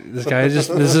 Dude, this guy this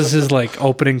is his like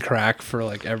opening crack for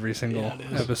like every single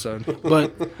episode.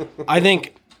 But I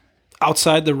think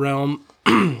outside the realm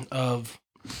of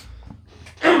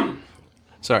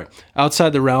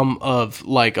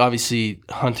like obviously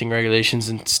hunting regulations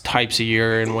and types of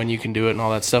year and when you can do it and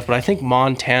all that stuff, but I think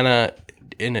Montana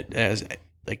in it as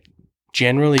like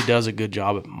generally does a good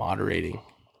job at moderating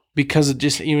because of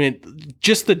just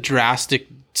the drastic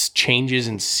changes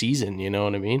in season, you know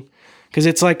what I mean? Because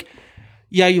it's like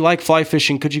yeah, you like fly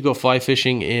fishing. Could you go fly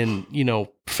fishing in,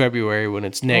 February when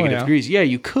it's negative yeah. degrees? Yeah,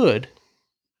 you could.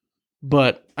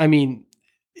 But I mean,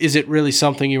 is it really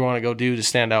something you want to go do to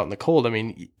stand out in the cold? I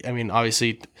mean,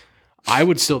 obviously I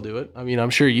would still do it. I mean, I'm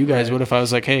sure you guys would if I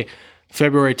was like, hey,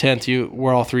 February 10th,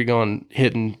 we're all three going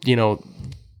hitting,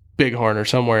 Bighorn or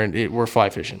somewhere and we're fly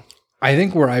fishing. I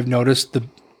think where I've noticed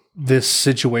this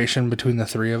situation between the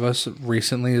three of us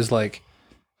recently is like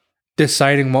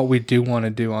deciding what we do want to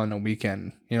do on a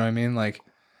weekend. You know what I mean? Like,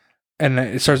 and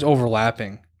it starts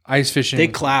overlapping. Ice fishing. They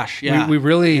clash. Yeah. We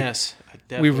really, yes,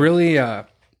 we really have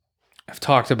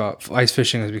talked about ice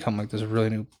fishing has become like this really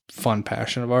new fun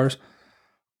passion of ours.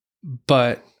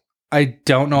 But I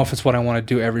don't know if it's what I want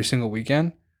to do every single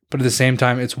weekend, but at the same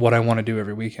time, it's what I want to do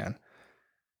every weekend.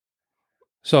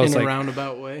 So it's in a like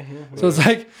roundabout way. Yeah. So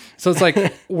it's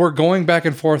like we're going back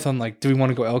and forth on like, do we want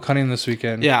to go elk hunting this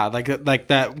weekend? Yeah, like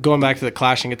that. Going back to the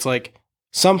clashing, it's like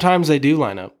sometimes they do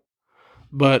line up,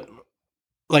 but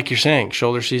like you're saying,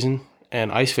 shoulder season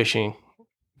and ice fishing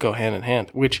go hand in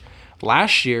hand. Which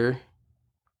last year,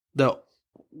 the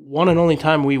one and only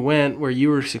time we went where you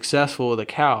were successful with a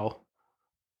cow,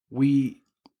 we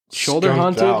shoulder Skunked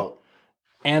hunted out.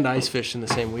 and ice fished in the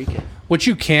same weekend. Which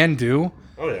you can do.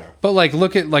 Oh yeah. But like,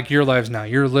 look at like your lives now.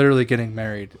 You're literally getting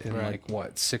married in Right. like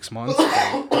what, 6 months?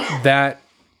 that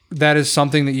is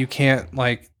something that you can't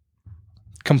like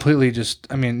completely just.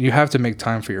 I mean, you have to make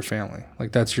time for your family.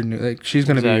 Like that's your new. Like she's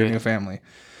going to be your Exactly. new family.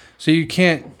 So you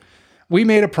can't. We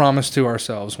made a promise to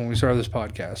ourselves when we started this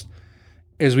podcast,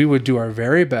 is we would do our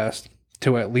very best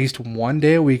to at least one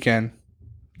day a weekend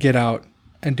get out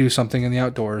and do something in the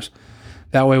outdoors.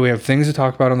 That way we have things to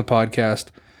talk about on the podcast.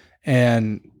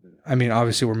 And I mean,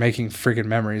 obviously we're making freaking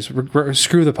memories.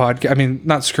 Screw the podcast. I mean,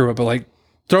 not screw it, but like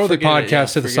throw the Forget it, podcast yeah,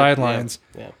 to the forget it, sidelines.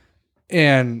 Yeah.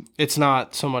 And It's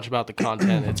not so much about the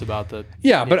content; it's about the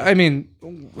yeah, but I mean,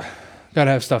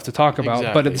 gotta have stuff to talk about. But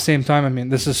Exactly. at the same time, I mean,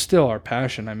 this is still our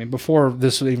passion. I mean, before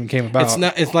this even came about,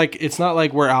 It's not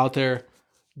like we're out there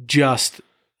just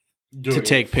Doing to it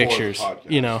take for the pictures.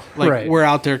 podcast. Like Right. we're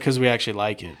out there because we actually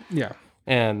like it. yeah.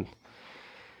 And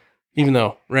even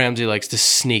though Ramsey likes to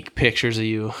sneak pictures of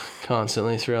you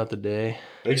constantly throughout the day,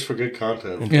 Makes for good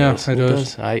content. Yeah, does. it It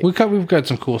does. does. We've got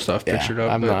some cool stuff yeah, pictured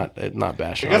up. I'm but- not I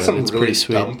bashing got on some it. It's really pretty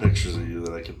sweet. dumb pictures of you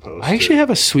that I could post. I actually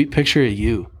have a sweet picture of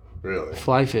you really.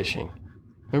 fly fishing.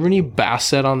 Remember when you bass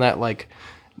set on that like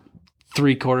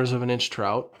 3/4 of an inch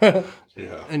trout, Yeah.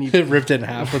 and you It ripped it in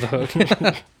half with a hook.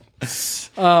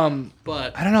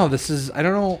 but I don't know. I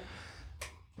don't know.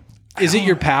 is it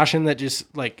your passion that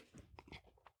just like,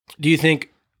 do you think,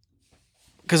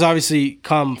 because obviously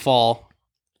come fall,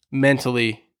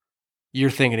 mentally, you're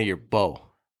thinking of your bow.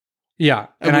 Yeah,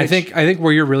 and I Which- think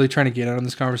where you're really trying to get at on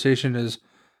this conversation is,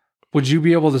 would you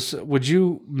be able to? Would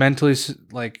you mentally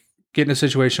like get in a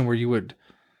situation where you would,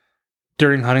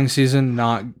 during hunting season,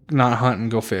 not hunt and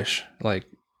go fish, like,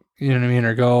 you know what I mean,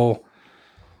 or go,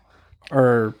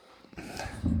 or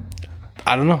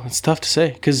I don't know. It's tough to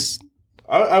say because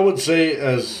I would say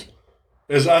as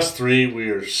us three, we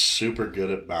are super good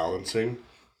at balancing.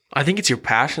 I think it's your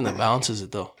passion that balances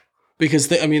it though. Because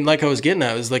like I was getting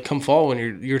at, is like come fall when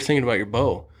you're thinking about your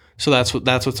bow, so that's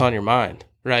what's on your mind,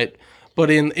 right? But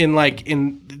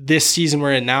in this season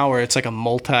we're in now, where it's like a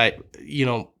multi,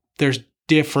 there's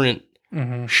different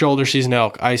shoulder season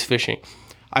elk, ice fishing.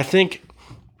 I think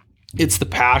it's the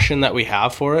passion that we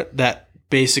have for it that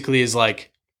basically is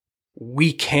like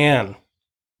we can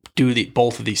do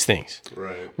both of these things.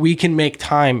 Right. We can make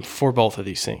time for both of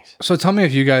these things. So tell me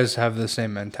if you guys have the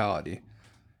same mentality.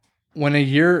 When a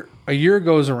year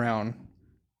goes around,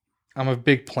 I'm a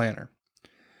big planner.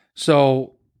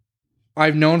 So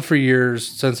I've known for years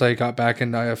since I got back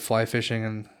into fly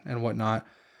fishing and whatnot,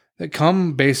 that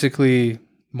come basically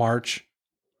March,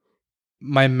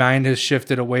 my mind has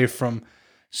shifted away from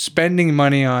spending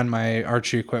money on my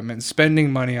archery equipment,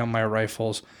 spending money on my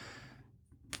rifles,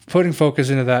 putting focus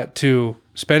into that, to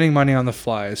spending money on the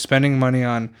flies, spending money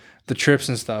on the trips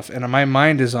and stuff. And my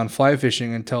mind is on fly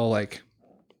fishing until like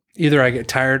either I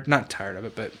get not tired of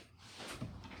it, but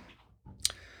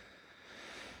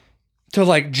till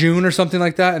like June or something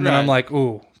like that. And then I'm Right. like,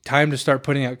 ooh, time to start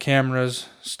putting out cameras.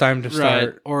 It's time to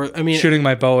start Or shooting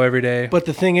my bow every day. But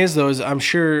the thing is, though, is I'm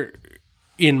sure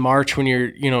in March when you're,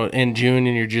 in June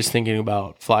and you're just thinking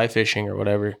about fly fishing or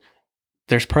whatever,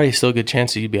 there's probably still a good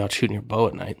chance that you'd be out shooting your bow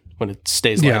at night when it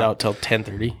stays light Yeah. out till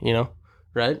 10:30.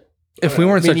 Right? If we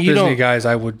weren't I mean, such you busy don't- guys,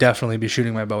 I would definitely be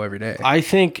shooting my bow every day. I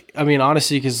think,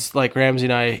 honestly, because like Ramsey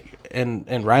and I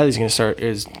and Riley's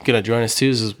is gonna join us too.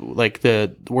 Is like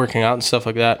the working out and stuff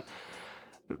like that.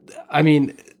 I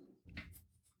mean,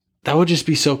 that would just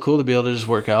be so cool to be able to just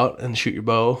work out and shoot your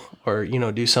bow or,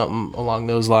 do something along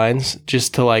those lines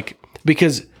just to like,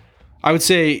 because I would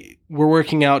say we're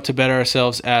working out to better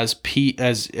ourselves as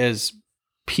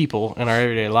people in our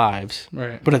everyday lives.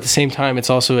 Right. But at the same time, it's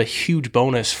also a huge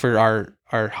bonus for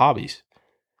our hobbies.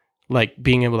 Like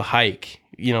being able to hike,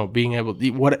 being able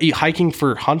to hiking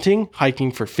for hunting,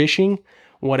 hiking for fishing,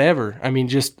 whatever. I mean,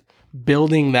 just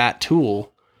building that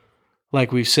tool,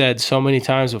 like we've said so many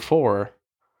times before.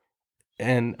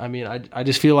 And I mean, I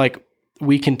just feel like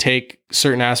we can take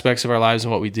certain aspects of our lives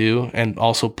and what we do and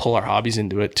also pull our hobbies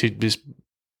into it to just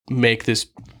make this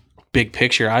big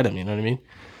picture item. You know what I mean?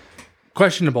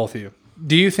 Question to both of you.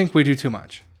 Do you think we do too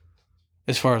much?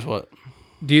 As far as what?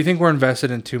 Do you think we're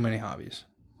invested in too many hobbies?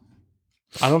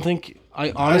 I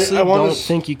honestly I wanna don't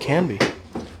think you can be.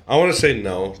 I want to say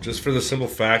no, just for the simple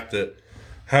fact that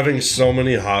having so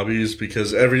many hobbies,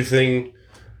 because everything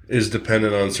is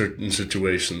dependent on certain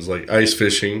situations, like ice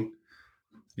fishing.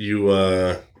 You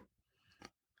got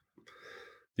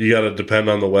to depend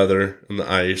on the weather and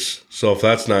the ice. So if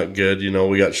that's not good,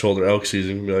 we got shoulder elk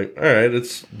season. You can be like, all right,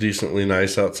 it's decently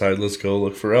nice outside. Let's go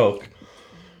look for elk.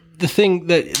 The thing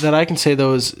that I can say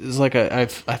though is like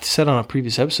I've said on a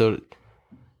previous episode.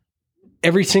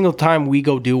 Every single time we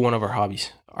go do one of our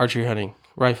hobbies, archery hunting,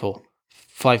 rifle,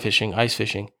 fly fishing, ice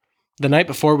fishing, the night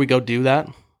before we go do that,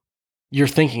 you're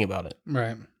thinking about it.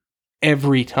 Right.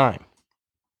 Every time.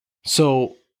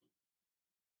 So,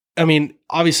 I mean,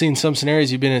 obviously in some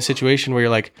scenarios you've been in a situation where you're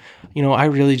like, I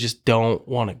really just don't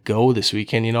want to go this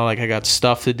weekend. Like I got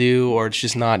stuff to do or it's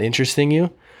just not interesting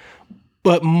you.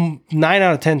 But 9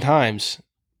 out of 10 times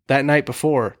that night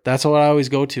before, that's what I always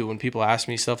go to when people ask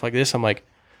me stuff like this. I'm like,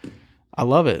 I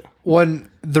love it.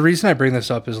 The reason I bring this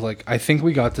up is like, I think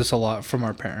we got this a lot from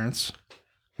our parents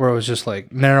where it was just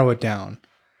like, narrow it down.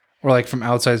 Or like from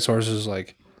outside sources,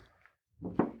 like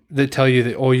that tell you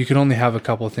that, you can only have a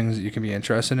couple of things that you can be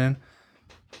interested in.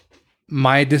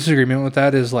 My disagreement with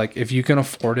that is like, if you can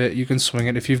afford it, you can swing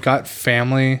it. If you've got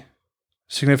family,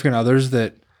 significant others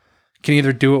that can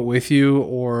either do it with you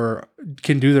or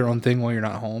can do their own thing while you're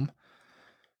not home,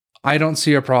 I don't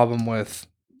see a problem with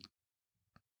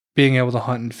being able to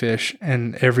hunt and fish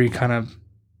and every kind of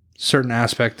certain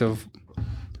aspect of.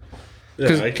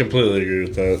 Yeah, I completely agree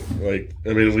with that. Like, I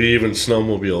mean, we even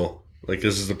snowmobile. Like,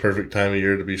 this is the perfect time of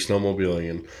year to be snowmobiling,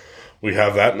 and we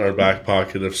have that in our back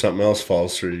pocket if something else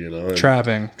falls through, and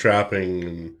Trapping.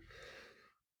 And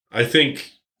I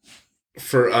think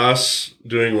for us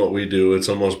doing what we do, it's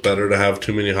almost better to have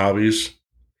too many hobbies.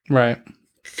 Right.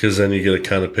 Because then you get to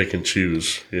kind of pick and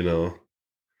choose, You're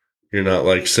not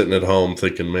like sitting at home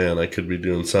thinking, man, I could be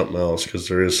doing something else because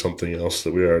there is something else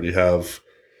that we already have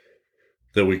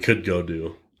that we could go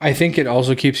do. I think it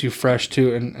also keeps you fresh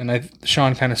too. And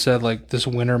Sean kind of said like this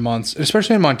winter months,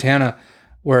 especially in Montana,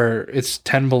 where it's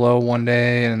 10 below one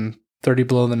day and 30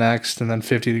 below the next, and then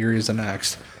 50 degrees the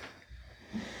next.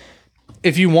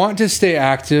 If you want to stay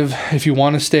active, if you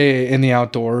want to stay in the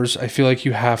outdoors, I feel like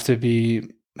you have to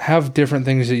have different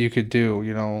things that you could do,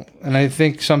 And I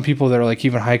think some people that are like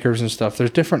even hikers and stuff,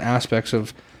 there's different aspects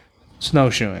of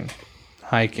snowshoeing,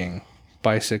 hiking,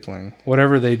 bicycling,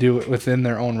 whatever they do within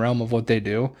their own realm of what they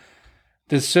do,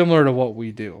 that's similar to what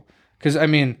we do. Because, I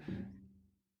mean,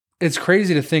 it's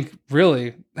crazy to think,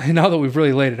 really, now that we've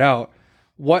really laid it out,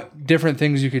 what different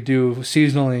things you could do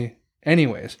seasonally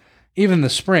anyways. Even the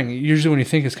spring, usually when you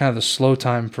think it's kind of the slow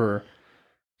time for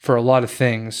a lot of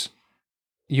things,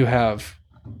 you have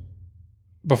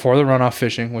before the runoff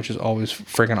fishing, which is always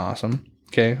freaking awesome,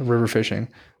 okay, river fishing,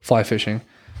 fly fishing.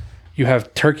 You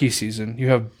have turkey season, you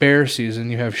have bear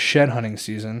season, you have shed hunting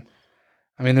season.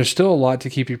 I mean, there's still a lot to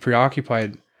keep you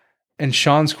preoccupied. And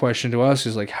Sean's question to us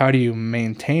is like, how do you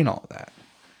maintain all that?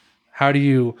 How do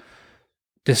you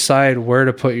decide where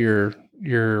to put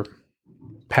your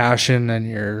passion and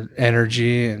your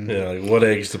energy? And like what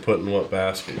eggs to put in what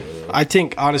basket? I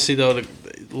think, honestly, though,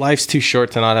 life's too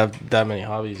short to not have that many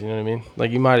hobbies. You know what I mean?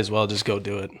 Like, you might as well just go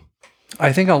do it.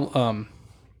 I think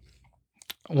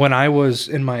when I was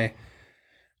in my,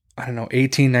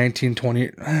 18, 19, 20,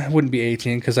 it wouldn't be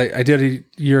 18 because I did a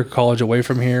year of college away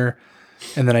from here.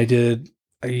 And then I did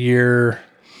a year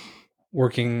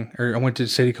working, or I went to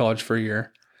City College for a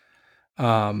year.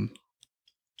 When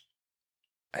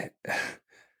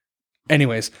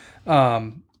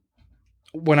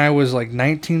I was like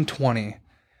 19, 20,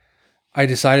 I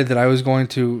decided that I was going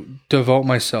to devote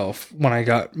myself, when I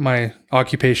got my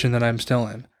occupation that I'm still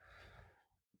in,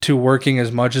 to working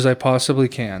as much as I possibly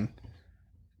can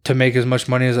to make as much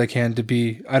money as I can, to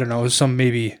be, some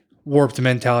maybe warped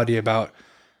mentality about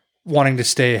wanting to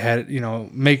stay ahead,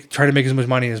 try to make as much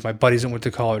money as my buddies that went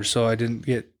to college so I didn't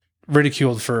get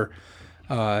ridiculed for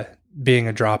being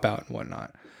a dropout and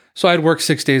whatnot. So I'd work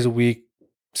 6 days a week,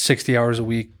 60 hours a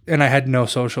week, and I had no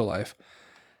social life.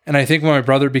 And I think when my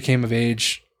brother became of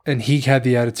age and he had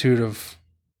the attitude of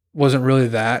wasn't really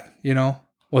that,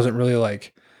 wasn't really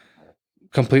like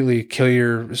completely kill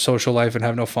your social life and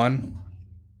have no fun.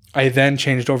 I then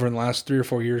changed over in the last 3 or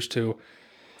 4 years to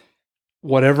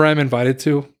whatever I'm invited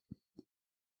to,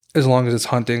 as long as it's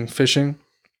hunting, fishing,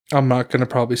 I'm not going to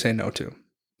probably say no to.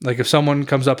 Like if someone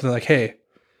comes up and they're like, hey,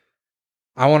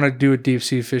 I want to do a deep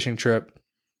sea fishing trip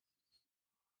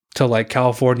to like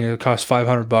California. It costs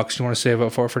 $500. You want to save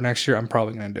up for next year? I'm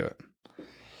probably going to do it.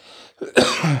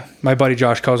 My buddy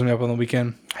Josh calls me up on the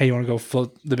weekend. Hey, you want to go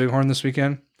float the Bighorn this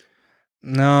weekend?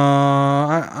 No,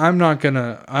 I'm not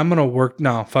gonna. I'm gonna work.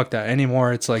 No, fuck that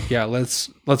anymore. It's like, yeah, let's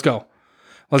go.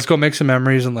 Let's go make some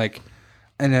memories and like.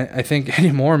 And I think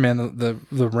anymore, man,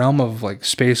 the realm of like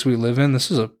space we live in, this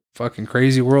is a fucking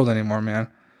crazy world anymore, man.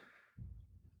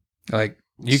 Like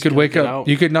you could wake up,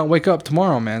 you could not wake up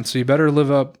tomorrow, man. So you better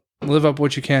live up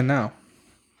what you can now.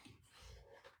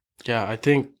 Yeah, I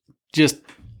think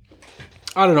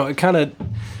I don't know, it kind of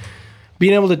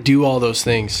being able to do all those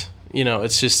things,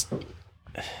 it's just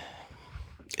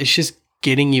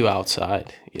getting you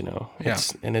outside,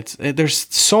 there's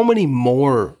so many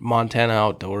more Montana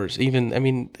outdoors,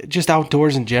 just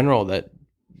outdoors in general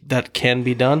that can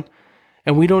be done.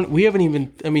 And we haven't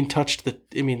even touched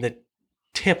the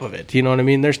tip of it. You know what I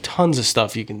mean? There's tons of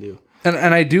stuff you can do. And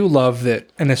I do love that,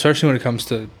 and especially when it comes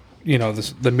to,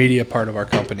 the media part of our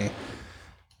company,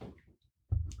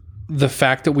 the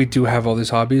fact that we do have all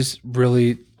these hobbies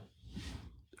really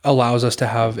allows us to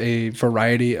have a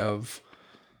variety of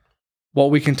what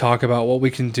we can talk about, what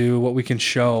we can do, what we can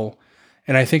show.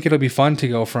 And I think it'll be fun to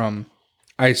go from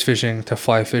ice fishing to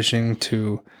fly fishing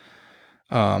to,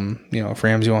 if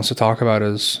Ramsey wants to talk about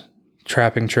his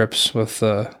trapping trips with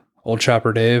old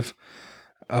Chopper Dave,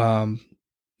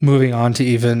 moving on to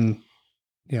even,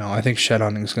 I think shed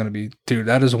hunting is going to be, dude,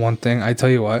 that is one thing. I tell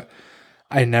you what,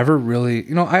 I never really,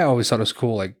 I always thought it was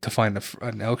cool, like to find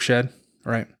an elk shed,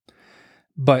 right?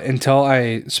 But until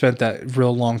I spent that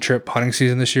real long trip hunting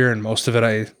season this year, and most of it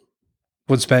I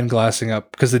would spend glassing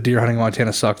up because the deer hunting in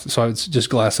Montana sucked. So I would just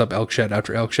glass up elk shed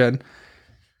after elk shed.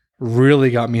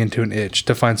 Really got me into an itch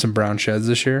to find some brown sheds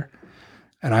this year.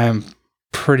 And I am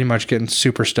pretty much getting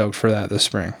super stoked for that this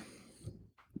spring.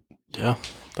 Yeah,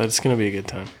 that's going to be a good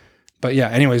time. But yeah,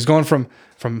 anyways, going from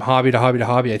hobby to hobby to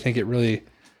hobby, I think it really,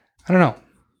 I don't know.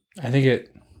 I think it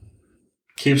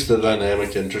keeps the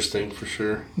dynamic interesting for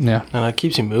sure. Yeah. And it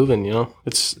keeps you moving,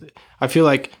 I feel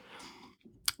like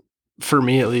for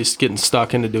me at least, getting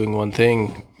stuck into doing one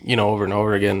thing, over and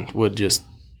over again would just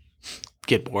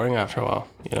get boring after a while,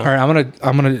 All right,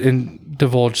 I'm gonna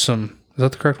divulge some, is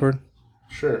that the correct word?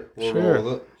 Sure. We'll Sure. roll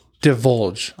with it.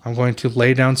 Divulge. I'm going to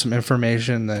lay down some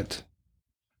information that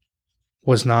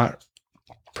was not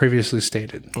previously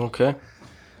stated. Okay.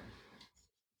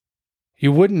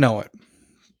 You wouldn't know it,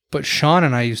 but Sean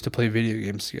and I used to play video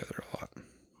games together a lot.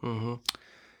 Mm-hmm.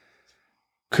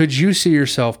 Could you see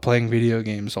yourself playing video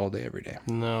games all day, every day?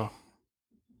 No.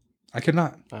 I could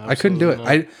not. Absolutely I couldn't do it.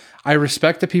 not. I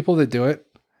respect the people that do it.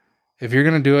 If you're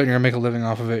going to do it and you're going to make a living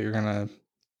off of it,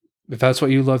 if that's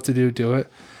what you love to do, do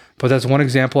it. But that's one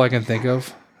example I can think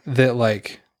of that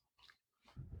like,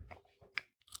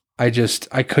 I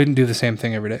couldn't do the same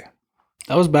thing every day.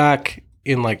 That was back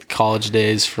in like college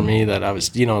days for me that I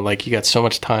was, like you got so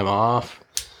much time off.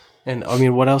 And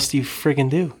what else do you freaking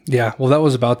do? Yeah. Well, that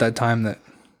was about that time that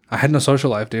I had no social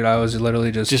life, dude. I was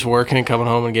literally just working and coming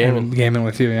home and gaming. Gaming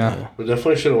with you, yeah. We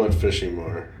definitely should have went fishing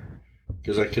more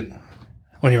because I could.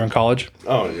 When you were in college?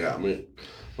 Oh yeah, we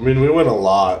went a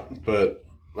lot, but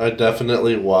I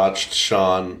definitely watched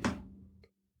Sean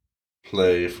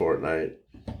play Fortnite.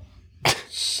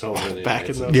 So many Back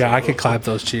nights. in those- Yeah, I could clap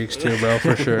those cheeks too, bro,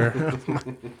 for sure.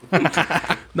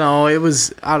 No, it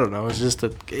was, I don't know. It was just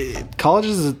college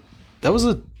that was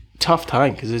a tough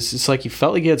time because it's just like you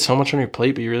felt like you had so much on your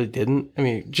plate, but you really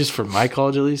didn't. Just for my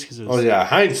college at least. Oh yeah,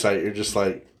 hindsight, you're just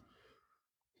like,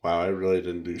 wow, I really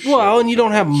didn't do shit. Well, and you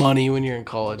don't have money when you're in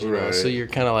college, Right. so you're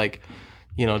kind of like,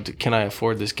 can I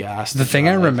afford this gas? The thing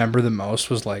I remember the most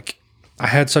was like, I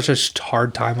had such a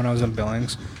hard time when I was in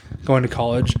Billings going to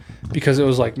college because it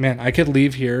was like, man, I could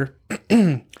leave here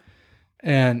and,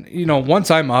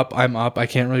 once I'm up. I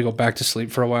can't really go back to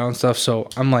sleep for a while and stuff. So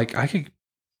I'm like, I could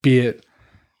be at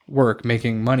work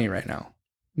making money right now,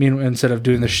 instead of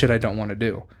doing the shit I don't want to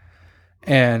do.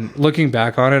 And looking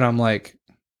back on it, I'm like,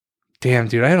 damn,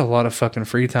 dude, I had a lot of fucking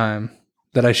free time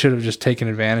that I should have just taken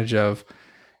advantage of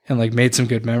and like made some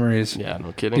good memories. Yeah,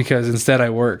 no kidding. Because instead I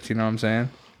worked, you know what I'm saying?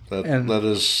 That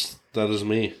is That is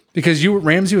me. Because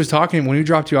Ramsey was talking when we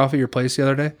dropped you off at your place the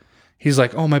other day. He's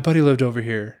like, "Oh, my buddy lived over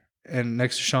here, and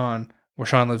next to Sean, where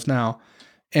Sean lives now."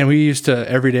 And we used to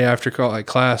every day after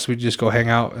class, we'd just go hang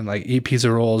out and like eat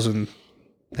pizza rolls and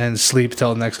sleep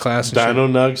till the next class. And Dino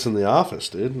Nugs in the office,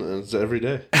 dude. It's every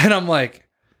day. And I'm like,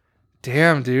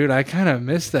 damn, dude, I kind of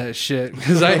miss that shit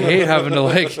because I hate having to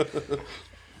like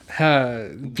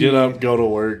get up, go to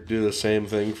work, do the same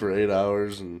thing for 8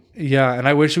 hours, and yeah. And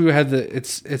I wish we had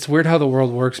it's weird how the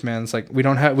world works, man. It's like we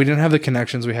didn't have the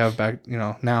connections we have back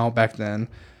then.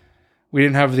 We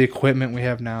didn't have the equipment we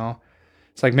have now.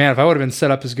 It's like, man, if I would have been set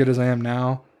up as good as I am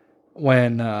now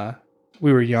when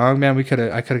we were young, man, I could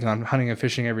have gone hunting and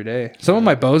fishing every day. Some of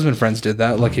my Bozeman friends did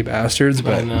that, lucky bastards.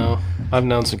 But I know. I've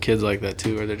known some kids like that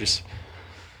too, where they're just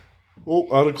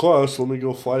out of class, let me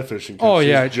go fly fishing. Oh,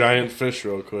 yeah. Giant fish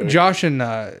real quick. Josh and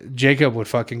Jacob would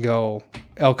fucking go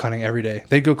elk hunting every day.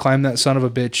 They'd go climb that son of a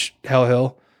bitch Hell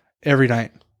Hill every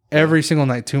night. Every single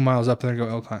night, 2 miles up, and then go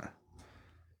elk hunt.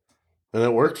 And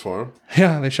it worked for them.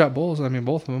 Yeah, they shot bulls. I mean,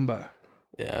 both of them, but...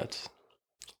 yeah.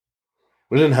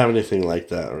 We didn't have anything like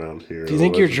that around here. Do you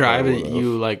think your Otherwise, we drive probably that would've.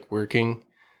 you like working,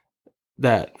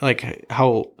 that like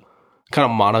how kind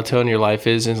of monotone your life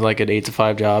is like an 8 to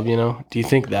 5 job? You know, do you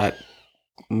think that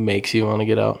makes you want to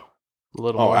get out a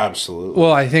little Oh, more? absolutely.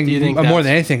 Well, I think, Do you think more that's-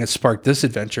 than anything, it sparked this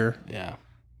adventure. Yeah.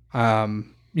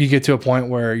 You get to a point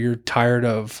where you're tired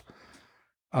of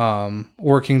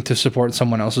working to support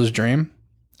someone else's dream.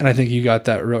 And I think you got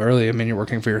that real early. I mean, you're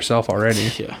working for yourself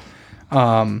already. Yeah.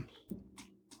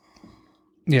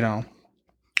 You know,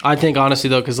 I think honestly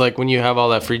though, because like when you have all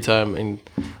that free time in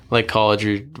like college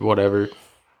or whatever,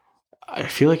 I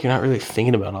feel like you're not really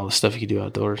thinking about all the stuff you could do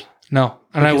outdoors. no.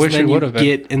 And I Because wish then it would have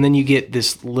been. And then you get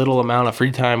this little amount of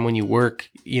free time when you work,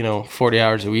 40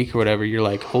 hours a week or whatever. You're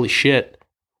like, holy shit,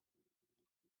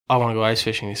 I want to go ice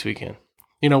fishing this weekend.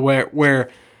 Where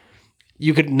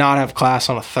you could not have class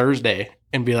on a Thursday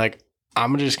and be like,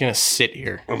 I'm just going to sit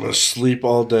here. I'm going to sleep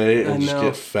all day I and just know.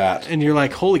 get fat. And you're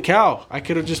like, holy cow, I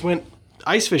could have just went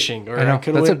ice fishing. Or I know.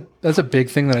 could have That's a big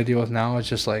thing that I deal with now. It's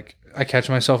just like I catch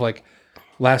myself like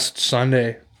last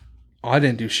Sunday, I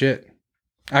didn't do shit.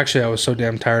 Actually, I was so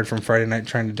damn tired from Friday night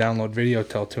trying to download video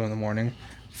till 2 a.m,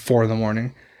 4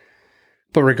 a.m.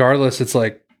 But regardless, it's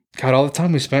like, God, all the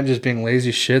time we spent just being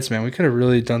lazy shits, man. We could have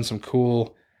really done some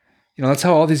cool, that's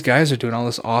how all these guys are doing all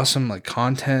this awesome like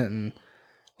content and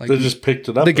like They just picked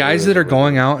it up. the guys that are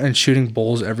going out and shooting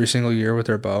bulls every single year with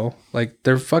their bow, like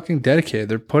they're fucking dedicated.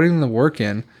 They're putting the work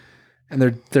in, and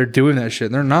they're doing that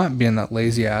shit. They're not being that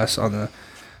lazy ass on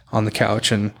the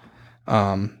couch. And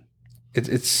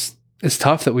it's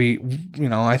tough that we,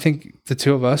 I think the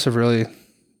two of us have really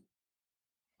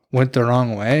went the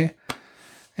wrong way,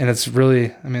 and it's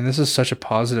really, I mean, this is such a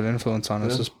positive influence on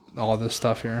us. This, all this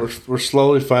stuff here. We're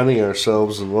slowly finding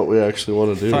ourselves and what we actually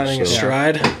want to do. finding a so.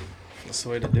 stride. That's the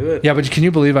way to do it. Yeah, but can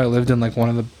you believe I lived in like one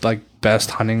of the like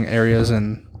best hunting areas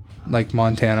in like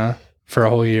Montana for a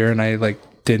whole year, and I like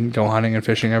didn't go hunting and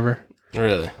fishing ever?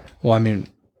 Really? Well, I mean,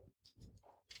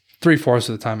 3/4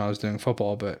 of the time I was doing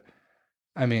football, but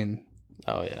I mean,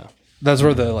 Oh, yeah. that's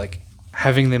where the like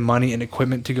having the money and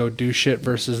equipment to go do shit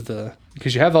versus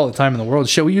because you have all the time in the world.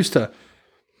 Shit, we used to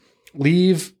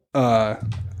leave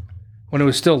when it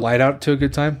was still light out to a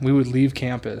good time. We would leave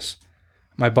campus,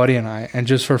 my buddy and I, and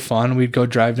just for fun, we'd go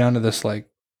drive down to this like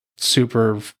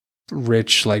super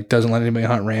rich, like doesn't let anybody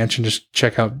hunt ranch and just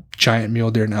check out giant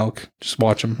mule deer and elk. Just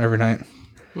watch them every night,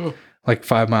 like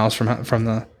 5 miles from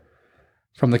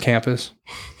the campus.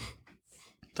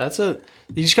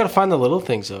 You just got to find the little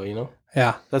things though,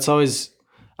 Yeah, That's always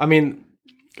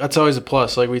a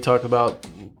plus. Like we talked about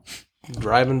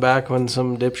driving back when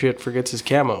some dipshit forgets his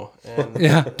camo. And,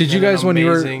 yeah. Did you and an guys when you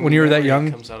were amazing that memory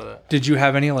young? comes out of that. Did you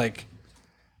have any like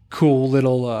cool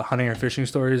little hunting or fishing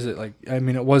stories that like, I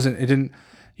mean,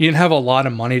 you didn't have a lot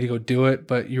of money to go do it,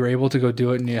 but you were able to go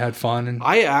do it and you had fun.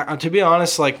 And To be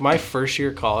honest, like my first year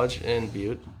of college in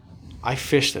Butte, I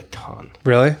fished a ton.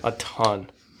 really? A ton.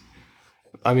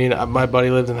 I mean, my buddy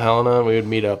lived in Helena, and we would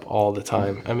meet up all the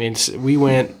time. I mean, we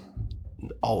went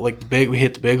all like we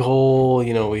hit the big hole.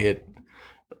 We hit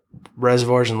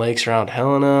reservoirs and lakes around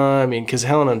Helena. I mean, because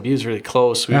Helena and Butte's really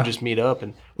close, so we would just meet up,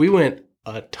 and we went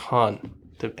a ton.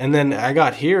 And then I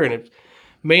got here, and it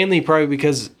mainly probably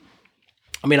because,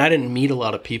 I mean, I didn't meet a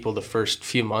lot of people the first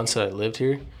few months that I lived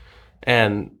here,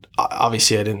 and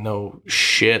obviously I didn't know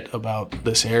shit about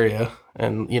this area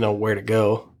and where to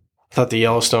go. I thought the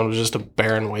Yellowstone was just a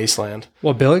barren wasteland.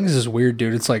 Well, Billings is weird,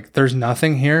 dude. It's like there's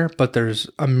nothing here, but there's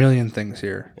a million things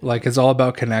here. Like it's all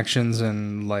about connections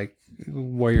and like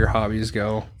where your hobbies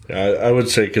go. Yeah, I would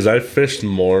say because I fished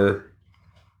more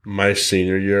my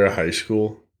senior year of high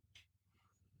school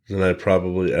than I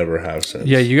probably ever have since.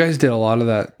 Yeah, you guys did a lot of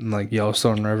that in like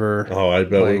Yellowstone River, Oh, I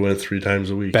bet we like, went 3 times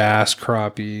a week. bass,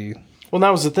 crappie. Well, that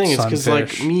was the thing. It's because like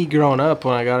Sunfish. me growing up,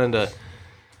 when I got into,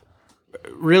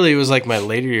 really it was like my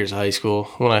later years of high school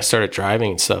when I started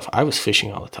driving and stuff. I was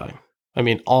fishing all the time. I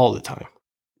mean, all the time.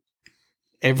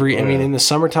 I mean, in the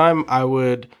summertime, I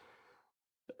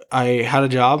had a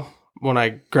job when I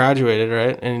graduated,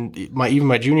 right? And even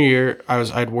my junior year,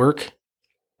 I'd work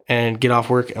and get off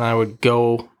work, and I would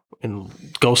go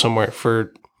somewhere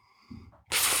for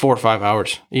 4 or 5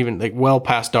 hours, even like well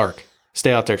past dark.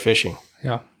 Stay out there fishing.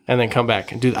 Yeah. And then come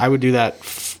back and I would do that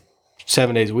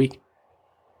 7 days a week.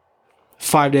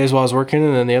 5 days while I was working,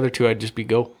 and then the other 2 I'd just be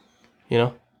go. You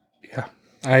know. Yeah.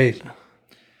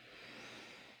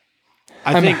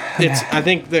 I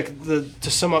think the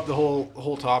to sum up the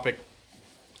whole topic,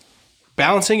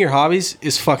 balancing your hobbies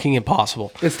is fucking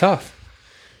impossible. It's tough.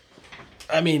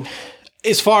 I mean,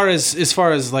 as far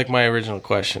as like my original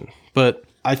question, but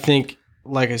I think,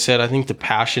 like I said, I think the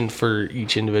passion for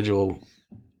each individual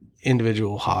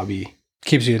hobby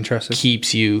Keeps you interested.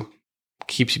 keeps you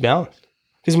balanced.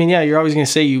 Because I mean, yeah, you're always going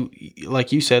to say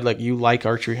like you said, like you like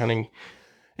archery hunting.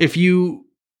 If you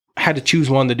had to choose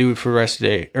one to do it for the rest of the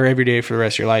day or every day for the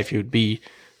rest of your life, it would be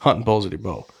hunting bulls with your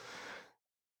bow.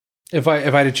 If I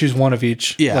had to choose one of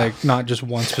each, Yeah. like not just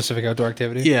one specific outdoor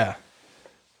activity. Yeah.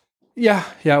 Yeah,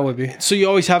 it would be. So you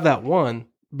always have that one,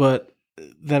 but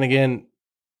then again,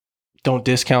 don't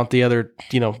discount the other,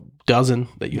 dozen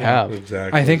that you have.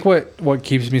 Exactly. I think what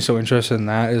keeps me so interested in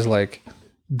that is like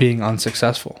being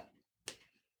unsuccessful.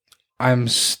 I'm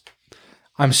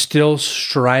still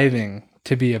striving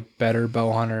to be a better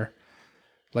bow hunter.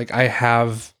 Like I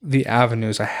have the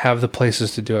avenues, I have the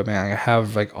places to do it, man. I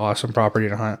have like awesome property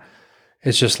to hunt.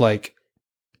 It's just like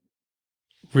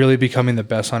really becoming the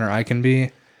best hunter I can be.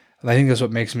 And I think that's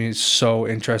what makes me so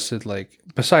interested. Like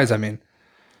besides, I mean,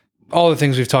 all the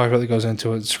things we've talked about that goes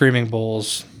into it, screaming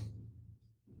bulls,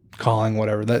 calling,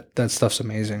 whatever, that stuff's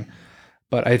amazing.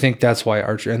 But I think that's why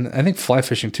archery, and I think fly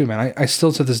fishing too, man. I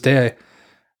still to this day,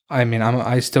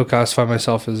 I still classify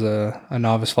myself as a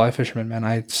novice fly fisherman, man.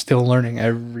 I'm still learning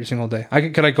every single day.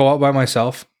 Could I go out by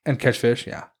myself and catch fish?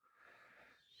 Yeah.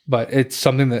 But it's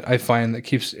something that I find that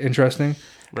keeps interesting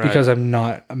because I'm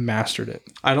not mastered it.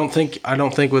 I don't think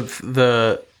with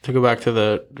to go back to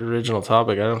the original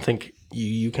topic, I don't think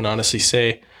you can honestly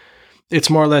say, it's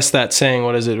more or less that saying,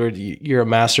 what is it? Where you're a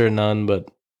master of none, but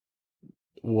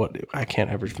what, I can't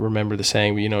ever remember the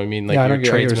saying, but you know what I mean? Like Yeah, I you're don't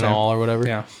get what you're tradesman saying. all or whatever.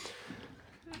 Yeah.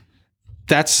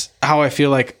 That's how I feel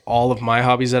like all of my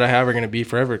hobbies that I have are going to be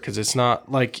forever. Cause it's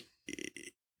not like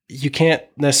you can't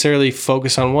necessarily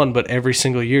focus on one, but every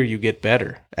single year you get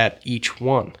better at each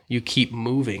one. You keep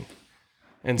moving.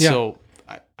 And Yeah. so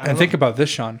And think about this,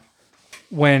 Sean.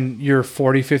 When you're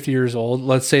 40, 50 years old,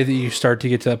 let's say that you start to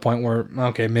get to that point where,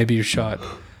 okay, maybe you shot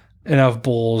enough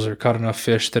bulls or caught enough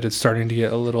fish that it's starting to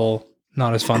get a little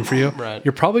not as fun for you. Right.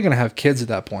 You're probably going to have kids at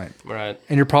that point. right.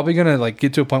 And you're probably going to like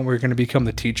get to a point where you're going to become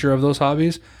the teacher of those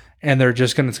hobbies. And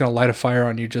it's going to light a fire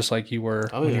on you just like you were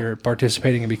when you were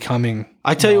participating and becoming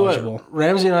I tell you knowledgeable. what,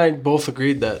 Ramsey and I both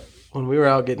agreed that when we were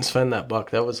out getting Sven that buck,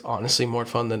 that was honestly more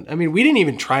fun than, I mean, we didn't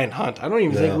even try and hunt. I don't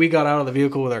even think we got out of the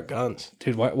vehicle with our guns.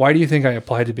 Dude, why do you think I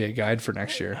applied to be a guide for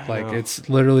next year? Like, it's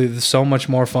literally so much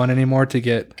more fun anymore to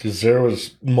get. Because there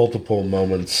was multiple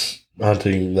moments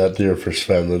hunting that deer for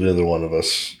Sven that either one of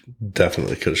us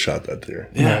definitely could have shot that deer.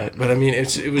 Yeah, but I mean,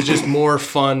 it was just more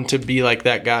fun to be like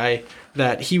that guy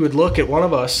that he would look at one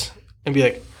of us and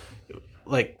be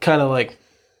like kind of like,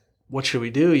 what should we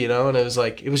do? You know? And it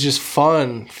was just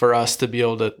fun for us to be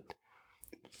able to.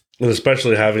 And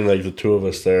especially having like the two of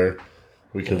us there,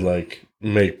 we could like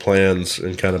make plans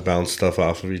and kind of bounce stuff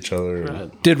off of each other.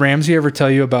 Right. Did Ramsey ever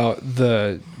tell you about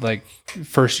the like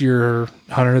first year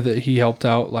hunter that he helped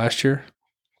out last year?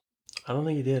 I don't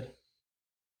think he did.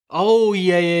 Oh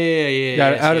yeah.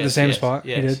 Yeah, out of the same yes, spot.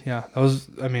 yes. He did. Yeah,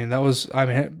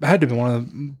 it had to be one of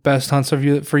the best hunts for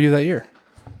you that year.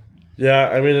 Yeah,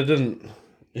 I mean, it didn't.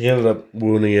 He ended up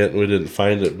wounding it, and we didn't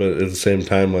find it. But at the same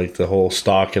time, like the whole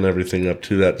stock and everything up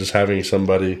to that, just having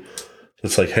somebody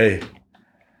that's like, "Hey,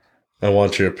 I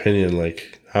want your opinion.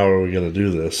 Like, how are we going to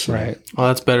do this?" Right. Well,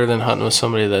 that's better than hunting with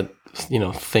somebody that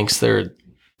thinks they're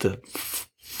the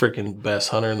freaking best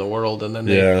hunter in the world, and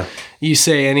then you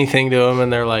say anything to them,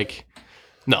 and they're like,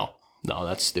 "No,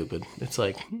 that's stupid." It's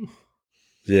like,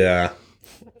 Yeah.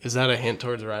 is that a hint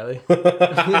towards Riley?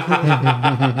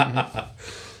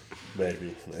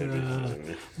 Maybe.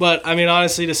 But I mean,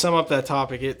 honestly, to sum up that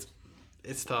topic,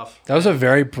 it's tough. That was a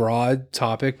very broad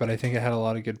topic, but I think it had a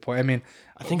lot of good points. I mean,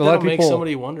 I think a lot that'll of make people.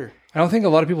 somebody wonder. I don't think a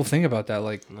lot of people think about that.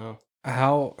 Like No.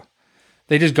 how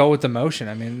they just go with the motion.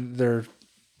 I mean, they're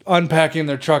unpacking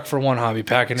their truck for one hobby,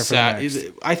 packing it for the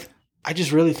next. I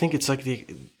just really think it's like the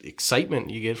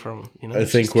excitement you get from, you know. I it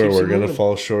think just where keeps we're you going to moving.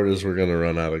 fall short is we're going to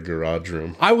run out of garage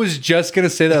room. I was just gonna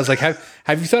say that. I was like,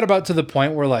 have you thought about to the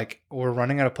point where like we're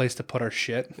running out of place to put our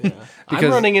shit? Yeah. Because-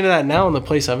 I'm running into that now in the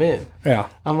place I'm in. Yeah.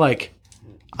 I'm like,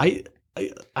 I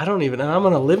don't even. And I'm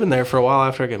gonna live in there for a while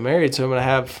after I get married. So I'm gonna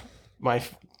have my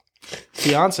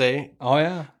fiance. Oh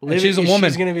yeah. And Living- she's a woman.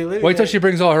 she's gonna be living Wait till there. she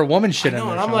brings all her woman shit I know, in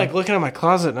there. and I'm Sean. like looking at my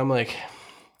closet, and I'm like,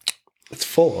 It's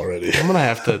full already. I'm gonna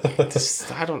have to.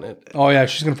 Just, I don't. oh yeah,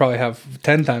 she's gonna probably have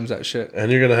 10 times that shit.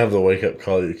 And you're going to have the wake up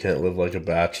call that you can't live like a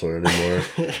bachelor anymore.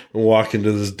 Walk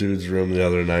into this dude's room the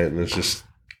other night and it's just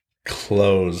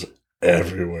clothes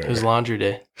everywhere. It was laundry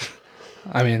day.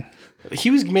 I mean, He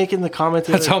was making the comment.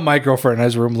 that's how my girlfriend in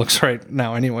his room looks right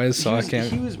now, anyways. So I can't.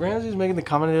 Ramsey was making the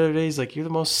comment the other day. He's like, "You're the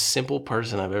most simple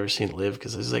person I've ever seen live."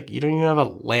 Because it's like you don't even have a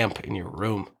lamp in your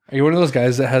room. Are you one of those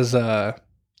guys that has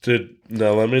Dude,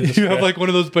 no, let me you describe. have like one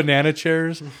of those banana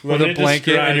chairs with me a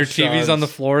blanket and your describe TV's on the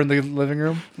Sean's- floor in the living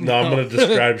room? No, I'm going to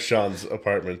describe Sean's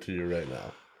apartment to you right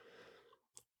now.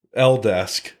 L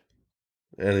desk,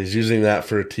 and he's using that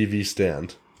for a TV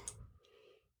stand.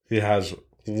 He has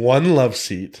one love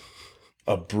seat,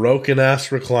 a broken ass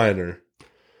recliner.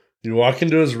 You walk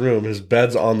into his room, his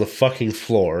bed's on the fucking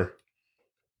floor.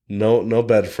 No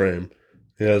bed frame.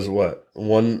 He has what?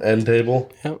 One end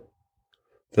table? Yep.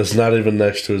 That's not even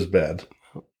next to his bed.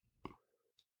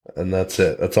 And that's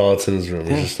it. That's all that's in his room.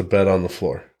 Yeah. It's just a bed on the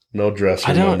floor. No dresser,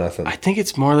 I no don't. nothing. I think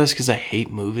it's more or less because I hate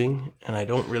moving, and I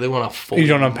don't really want to fully You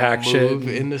don't unpack shit. move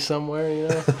into somewhere, you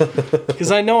know. Because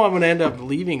I know I'm going to end up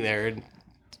leaving there, and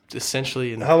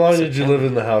essentially. In How long did you September. live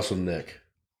in the house with Nick?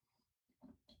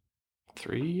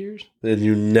 3 years. And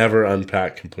you never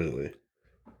unpacked completely?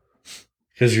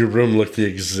 Because your room looked the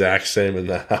exact same in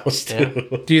that house,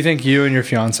 too. Do you think you and your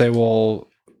fiance will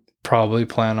probably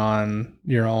plan on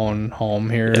your own home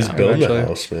here He's building eventually? a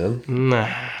house, man. Nah,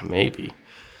 maybe.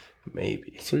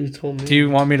 That's what you told me. Do you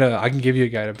want me to? I can give you a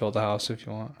guy to build a house if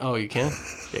you want. Oh, you can?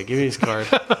 Yeah, give me his card.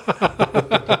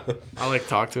 I like to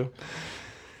talk to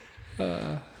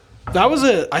him.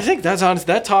 I think that's honest.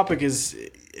 That topic is,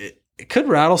 it could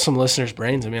rattle some listeners'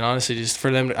 brains. I mean, honestly, just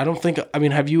for them.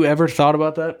 Have you ever thought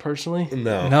about that personally?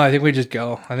 No. No, I think we just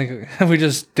go. I think we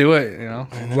just do it. You know.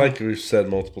 Like we've said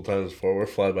multiple times before, we're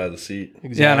fly by the seat.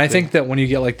 Exactly. Yeah, and I think that when you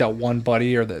get like that one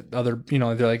buddy or the other, you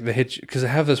know, they're like the hitch. Because I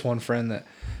have this one friend that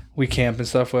we camp and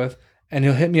stuff with, and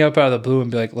he'll hit me up out of the blue and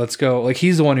be like, "Let's go." Like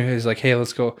he's the one who is like, "Hey,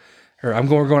 let's go," or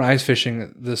we're going ice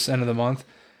fishing this end of the month,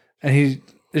 and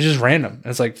it's just random. And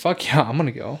it's like, "Fuck yeah, I'm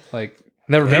gonna go." Like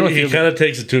never been with He you. kind of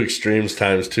takes it to extremes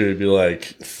times, too. It'd be like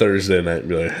Thursday night and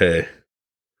be like, hey,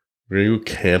 we're going to go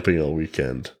camping all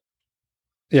weekend.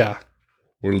 Yeah.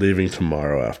 We're leaving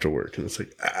tomorrow after work. And it's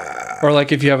like, Or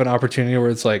like if you have an opportunity where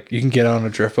it's like you can get on a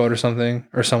drift boat or something,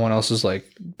 or someone else's like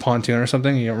pontoon or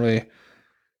something, you don't really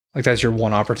like that's your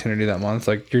one opportunity that month.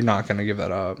 Like you're not gonna give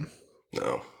that up.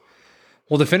 No.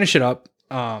 Well, to finish it up,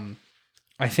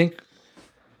 I think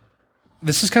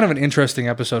this is kind of an interesting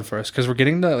episode for us because we're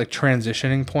getting to like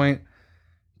transitioning point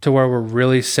to where we're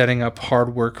really setting up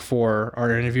hard work for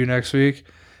our interview next week.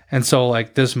 And so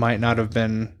like this might not have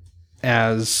been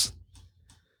as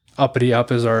uppity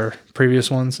up as our previous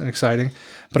ones and exciting,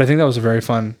 but I think that was a very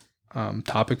fun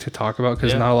topic to talk about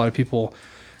because Yeah. not a lot of people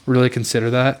really consider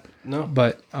that. No.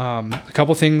 But a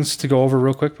couple things to go over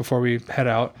real quick before we head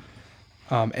out.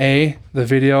 The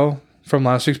video from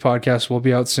last week's podcast will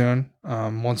be out soon.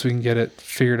 Once we can get it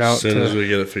figured out. as soon as we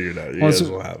get it figured out, you Once- guys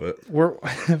will have it. We're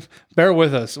bear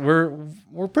with us. We're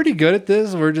pretty good at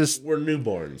this. We're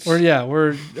newborns.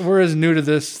 we're as new to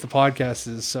this as the podcast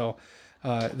is. So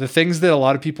the things that a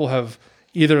lot of people have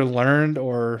either learned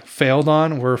or failed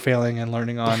on, we're failing and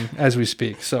learning on as we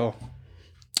speak. So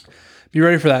be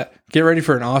ready for that. Get ready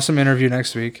for an awesome interview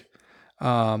next week.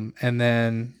 And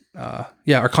then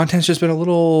our content's just been a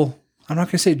little, I'm not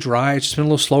going to say dry. It's just been a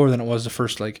little slower than it was the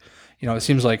first, it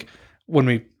seems like when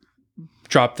we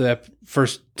dropped the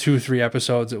first 2-3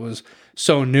 episodes, it was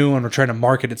so new and we're trying to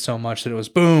market it so much that it was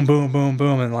boom, boom, boom,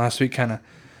 boom. And last week kind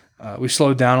of, we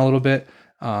slowed down a little bit.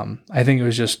 I think it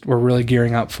was just, we're really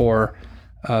gearing up for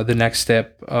the next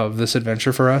step of this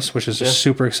adventure for us, which is just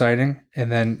super exciting.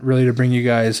 And then really to bring you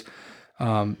guys,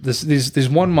 these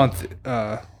 1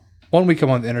 week a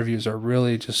month interviews are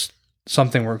really just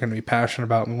something we're going to be passionate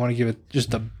about. We want to give it just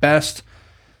the best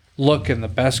look and the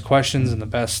best questions and the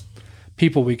best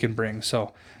people we can bring.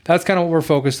 So that's kind of what we're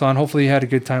focused on. Hopefully you had a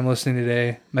good time listening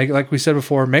today. Like we said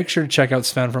before, make sure to check out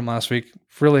Sven from last week.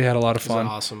 Really had a lot of fun.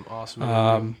 Awesome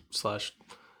interview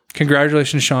 /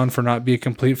 Congratulations, Sean, for not being a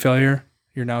complete failure.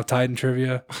 You're now tied in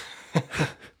trivia.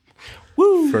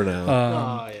 For now.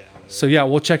 oh yeah. So yeah,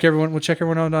 we'll check everyone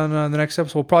out on the next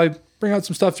episode. We'll probably bring out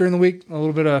some stuff during the week, a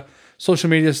little bit of social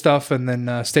media stuff, and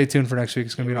then stay tuned for next week.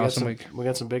 It's gonna be an awesome week. We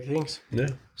got some big things. Yeah.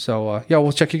 So yeah,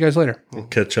 we'll check you guys later. We'll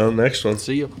catch you on the next one.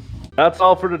 See you. That's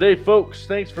all for today, folks.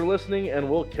 Thanks for listening, and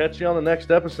we'll catch you on the next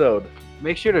episode.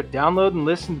 Make sure to download and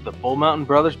listen to the Bull Mountain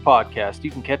Brothers podcast.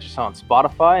 You can catch us on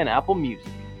Spotify and Apple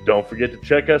Music. Don't forget to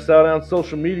check us out on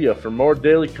social media for more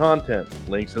daily content.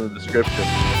 Links in the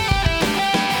description.